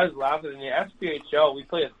 Like I was laughing in the SPHL. We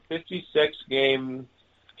played a 56-game.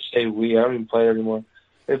 I don't even play it anymore.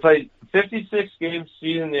 They played 56-game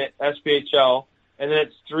season in the SPHL, and then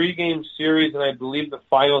it's 3-game series, and I believe the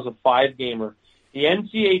final is a 5-gamer. The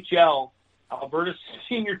NCHL, Alberta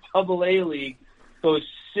Senior AA League, goes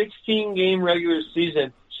 16-game regular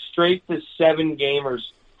season straight to 7-gamers,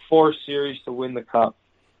 4 series to win the cup.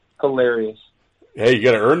 Hilarious. Hey, you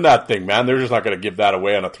got to earn that thing, man. They're just not going to give that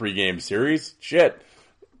away on a 3-game series. Shit.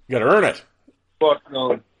 You got to earn it. Fuck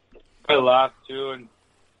no. I laughed, too, and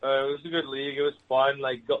it was a good league. It was fun.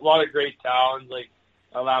 Like, a lot of great towns. Like,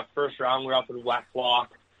 I laughed first round. We were up in Westlock,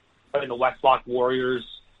 playing the Westlock Warriors.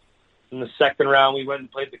 In the second round, we went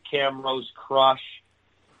and played the Camrose Crush.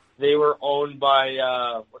 They were owned by,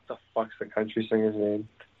 what the fuck's the country singer's name?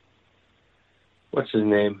 What's his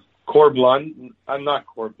name? Cord Blunt? I'm not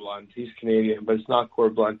Cord Blunt. He's Canadian, but it's not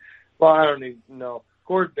Cord Blunt. Well, I don't even know.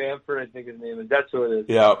 Cord Bamford, I think his name is. That's who it is.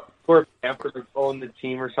 Yeah. Cord Bamford owned the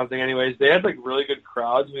team or something. Anyways, they had like really good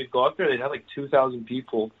crowds. We'd go up there, they'd have like 2,000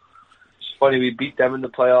 people. It's funny, we beat them in the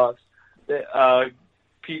playoffs.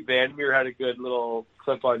 Pete Vandermeer had a good little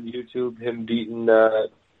clip on YouTube, him beating the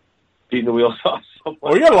wheels off someone.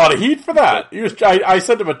 Well, you got a lot of heat for that. I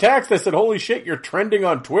sent him a text. I said, "Holy shit, you're trending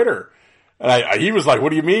on Twitter." And he was like, "What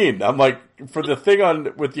do you mean?" I'm like, "For the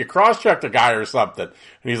thing with you cross-checked a guy or something."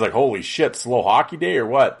 And he's like, "Holy shit, slow hockey day or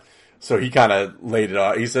what?" So he kind of laid it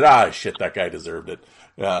out. He said, shit, that guy deserved it.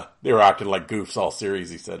 Yeah, they were acting like goofs all series,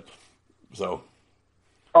 he said. So.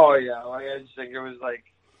 Oh, yeah. Like, I just think it was, like,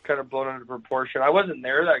 kind of blown out of proportion. I wasn't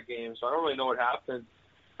there that game, so I don't really know what happened.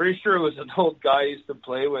 Pretty sure it was an old guy I used to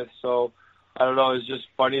play with, so I don't know. It was just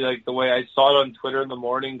funny, like, the way I saw it on Twitter in the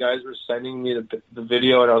morning. Guys were sending me the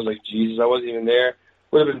video, and I was like, Jesus, I wasn't even there.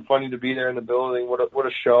 Would have been funny to be there in the building. What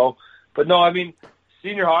a show. But, no, I mean,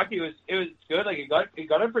 senior hockey was good. Like, it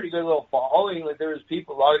got a pretty good little following. Like, there was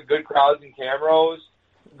a lot of good crowds in Camrose,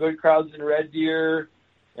 good crowds in Red Deer.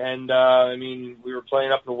 And, I mean, we were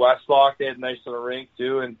playing up in Westlock. They had a nice little rink,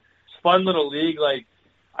 too. And it's a fun little league. Like,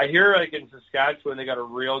 I hear, like, in Saskatchewan, they got a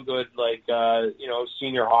real good, like,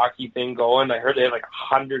 senior hockey thing going. I heard they had, like,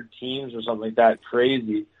 100 teams or something like that.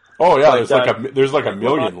 Crazy. Oh, yeah, there's like a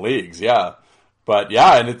million leagues, yeah. But,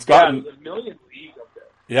 yeah, and it's gotten... there's a million leagues up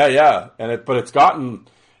there. Yeah, but it's gotten...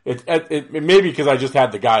 It maybe because I just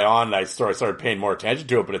had the guy on and I started paying more attention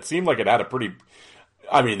to it, but it seemed like it had a pretty...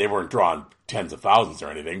 I mean, they weren't drawing tens of thousands or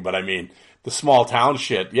anything, but I mean, the small town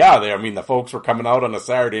shit, yeah, the folks were coming out on a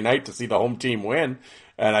Saturday night to see the home team win,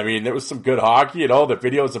 and I mean, there was some good hockey, the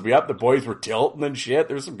videos that we up, the boys were tilting and shit,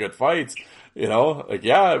 there was some good fights, it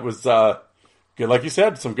was good, like you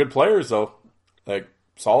said, some good players, though, like,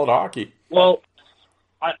 solid hockey. Well,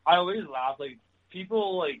 I always laugh, like,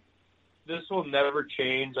 people, like, this will never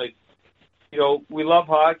change, like, we love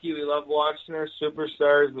hockey, we love watching our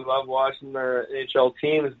superstars, we love watching our NHL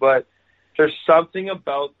teams, but there's something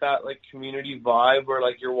about that, like, community vibe where,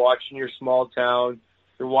 like, you're watching your small town,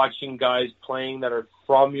 you're watching guys playing that are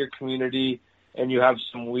from your community, and you have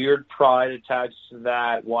some weird pride attached to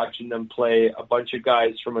that, watching them play a bunch of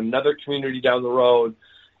guys from another community down the road.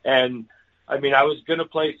 And, I mean, I was going to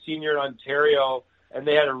play senior in Ontario, and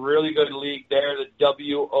they had a really good league there, the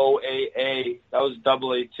WOAA. That was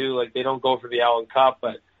AA too. Like, they don't go for the Allen Cup,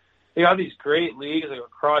 but they have these great leagues like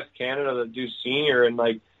across Canada that do senior, and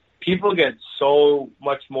like people get so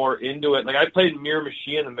much more into it. Like, I played in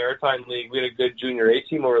Miramichi in the Maritime League. We had a good junior A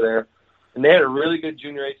team over there, and they had a really good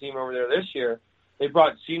junior A team over there this year. They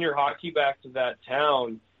brought senior hockey back to that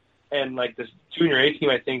town, and like this junior A team,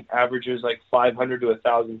 I think, averages like 500 to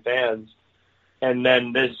 1,000 fans. And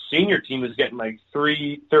then this senior team is getting like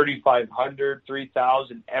 3,500,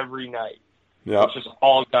 3,000 every night. Yeah. It's just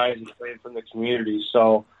all guys playing from the community.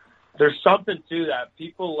 So there's something to that.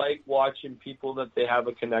 People like watching people that they have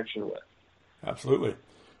a connection with. Absolutely.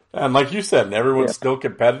 And like you said, everyone's still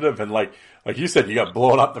competitive, and like you said, you got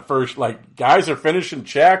blown up the first. Like, guys are finishing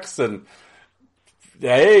checks, and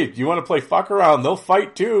hey, do you want to play fuck around? They'll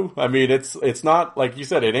fight too. I mean, it's not like you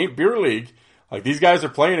said, it ain't beer league. Like, these guys are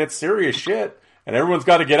playing, it's serious shit, and everyone's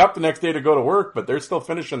got to get up the next day to go to work, but they're still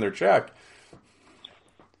finishing their check.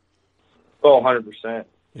 Oh, 100%.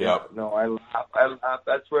 Yeah. No, I laugh.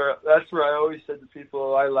 That's where I always said to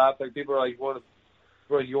people, I laugh. Like, people are like, you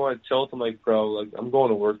want to tilt? I'm like, bro, like, I'm going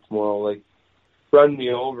to work tomorrow. Like, run me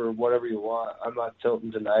over, whatever you want. I'm not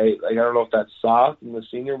tilting tonight. Like, I don't know if that's soft in the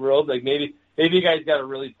senior world. Like, maybe you guys got to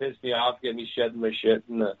really piss me off, get me shedding my shit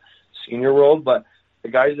in the senior world. But the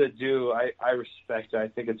guys that do, I respect it. I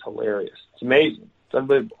think it's hilarious. It's amazing. It's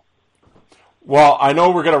unbelievable. Well, I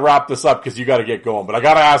know we're going to wrap this up because you got to get going, but I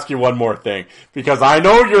got to ask you one more thing because I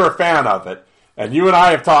know you're a fan of it, and you and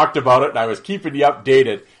I have talked about it, and I was keeping you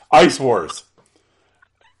updated. Ice Wars.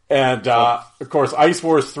 And, of course, Ice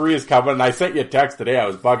Wars 3 is coming, and I sent you a text today. I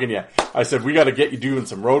was bugging you. I said, we got to get you doing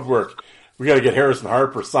some road work. We got to get Harrison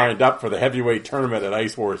Harper signed up for the heavyweight tournament at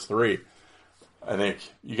Ice Wars 3. I think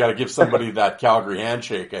you got to give somebody that Calgary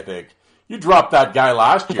handshake, I think. You dropped that guy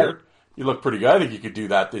last year. You look pretty good. I think you could do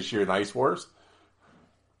that this year in Ice Wars.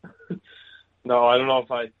 No, I don't know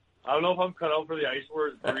if I'm cut out for the Ice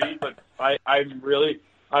Wars 3, but I'm really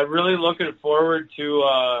looking forward to,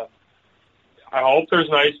 I hope there's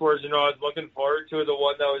an Ice Wars. You know, I was looking forward to the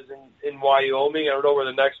one that was in Wyoming. I don't know where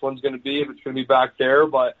the next one's going to be, if it's going to be back there.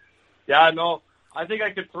 But, yeah, no, I think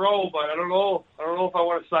I could throw, but I don't know. I don't know if I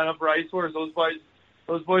want to sign up for Ice Wars. Those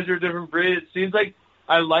boys are a different breed. It seems like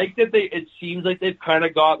I like that it seems like they've kind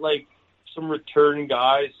of got, like, some return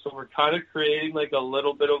guys. So we're kind of creating, like, a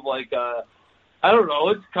little bit of, like, I don't know.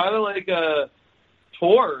 It's kind of like a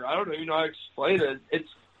tour. I don't even know how to explain it.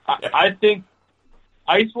 I think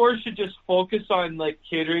Ice Wars should just focus on, like,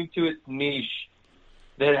 catering to its niche.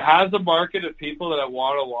 That has a market of people that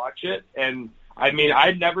want to watch it. And, I mean,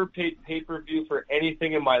 I never paid pay-per-view for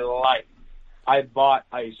anything in my life. I bought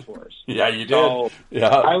Ice Wars. Yeah, you did. So yeah.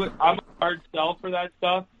 I'm a hard sell for that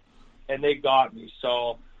stuff, and they got me.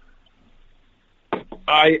 So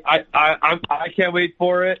I can't wait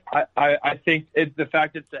for it. I think the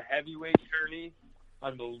fact it's a heavyweight tourney,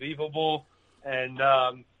 unbelievable. And,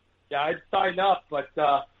 yeah, I'd sign up, but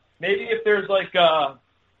maybe if there's like a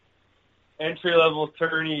entry-level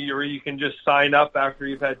tourney where you can just sign up after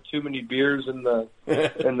you've had too many beers in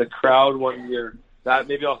the crowd one year, that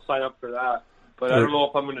maybe I'll sign up for that. But I don't know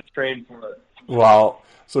if I'm going to train for it. Well,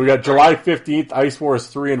 so we got July 15th, Ice Wars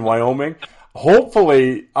 3 in Wyoming.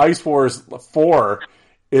 Hopefully, Ice Wars 4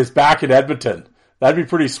 is back in Edmonton. That'd be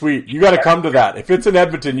pretty sweet. You got to come to that. If it's in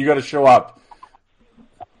Edmonton, you got to show up.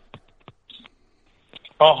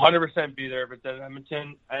 I'll 100% be there if it's in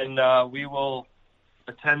Edmonton, and we will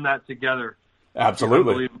attend that together.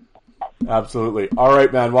 Absolutely. Absolutely. All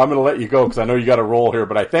right, man. Well, I'm going to let you go because I know you got a roll here,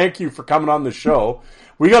 but I thank you for coming on the show.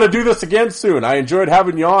 We got to do this again soon. I enjoyed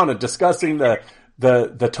having you on and discussing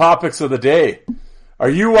the topics of the day. Are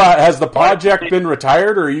you, has the project been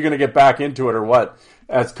retired, or are you going to get back into it, or what?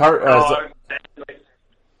 I was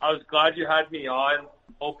glad you had me on.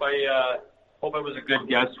 Hope I was a good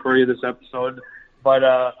guest for you this episode. But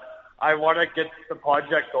I want to get the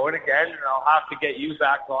project going again, and I'll have to get you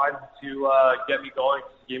back on to get me going,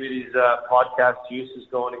 give me these podcast juices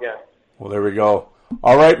going again. Well, there we go.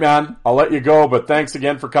 All right, man. I'll let you go, but thanks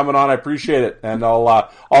again for coming on. I appreciate it, and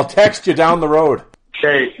I'll text you down the road.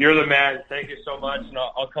 Okay, you're the man. Thank you so much, and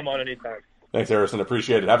I'll come on anytime. Thanks, Harrison.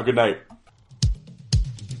 Appreciate it. Have a good night.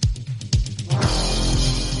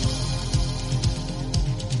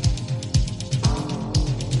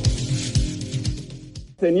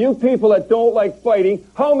 And you people that don't like fighting,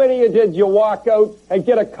 how many of you did you walk out and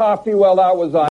get a coffee while that was on?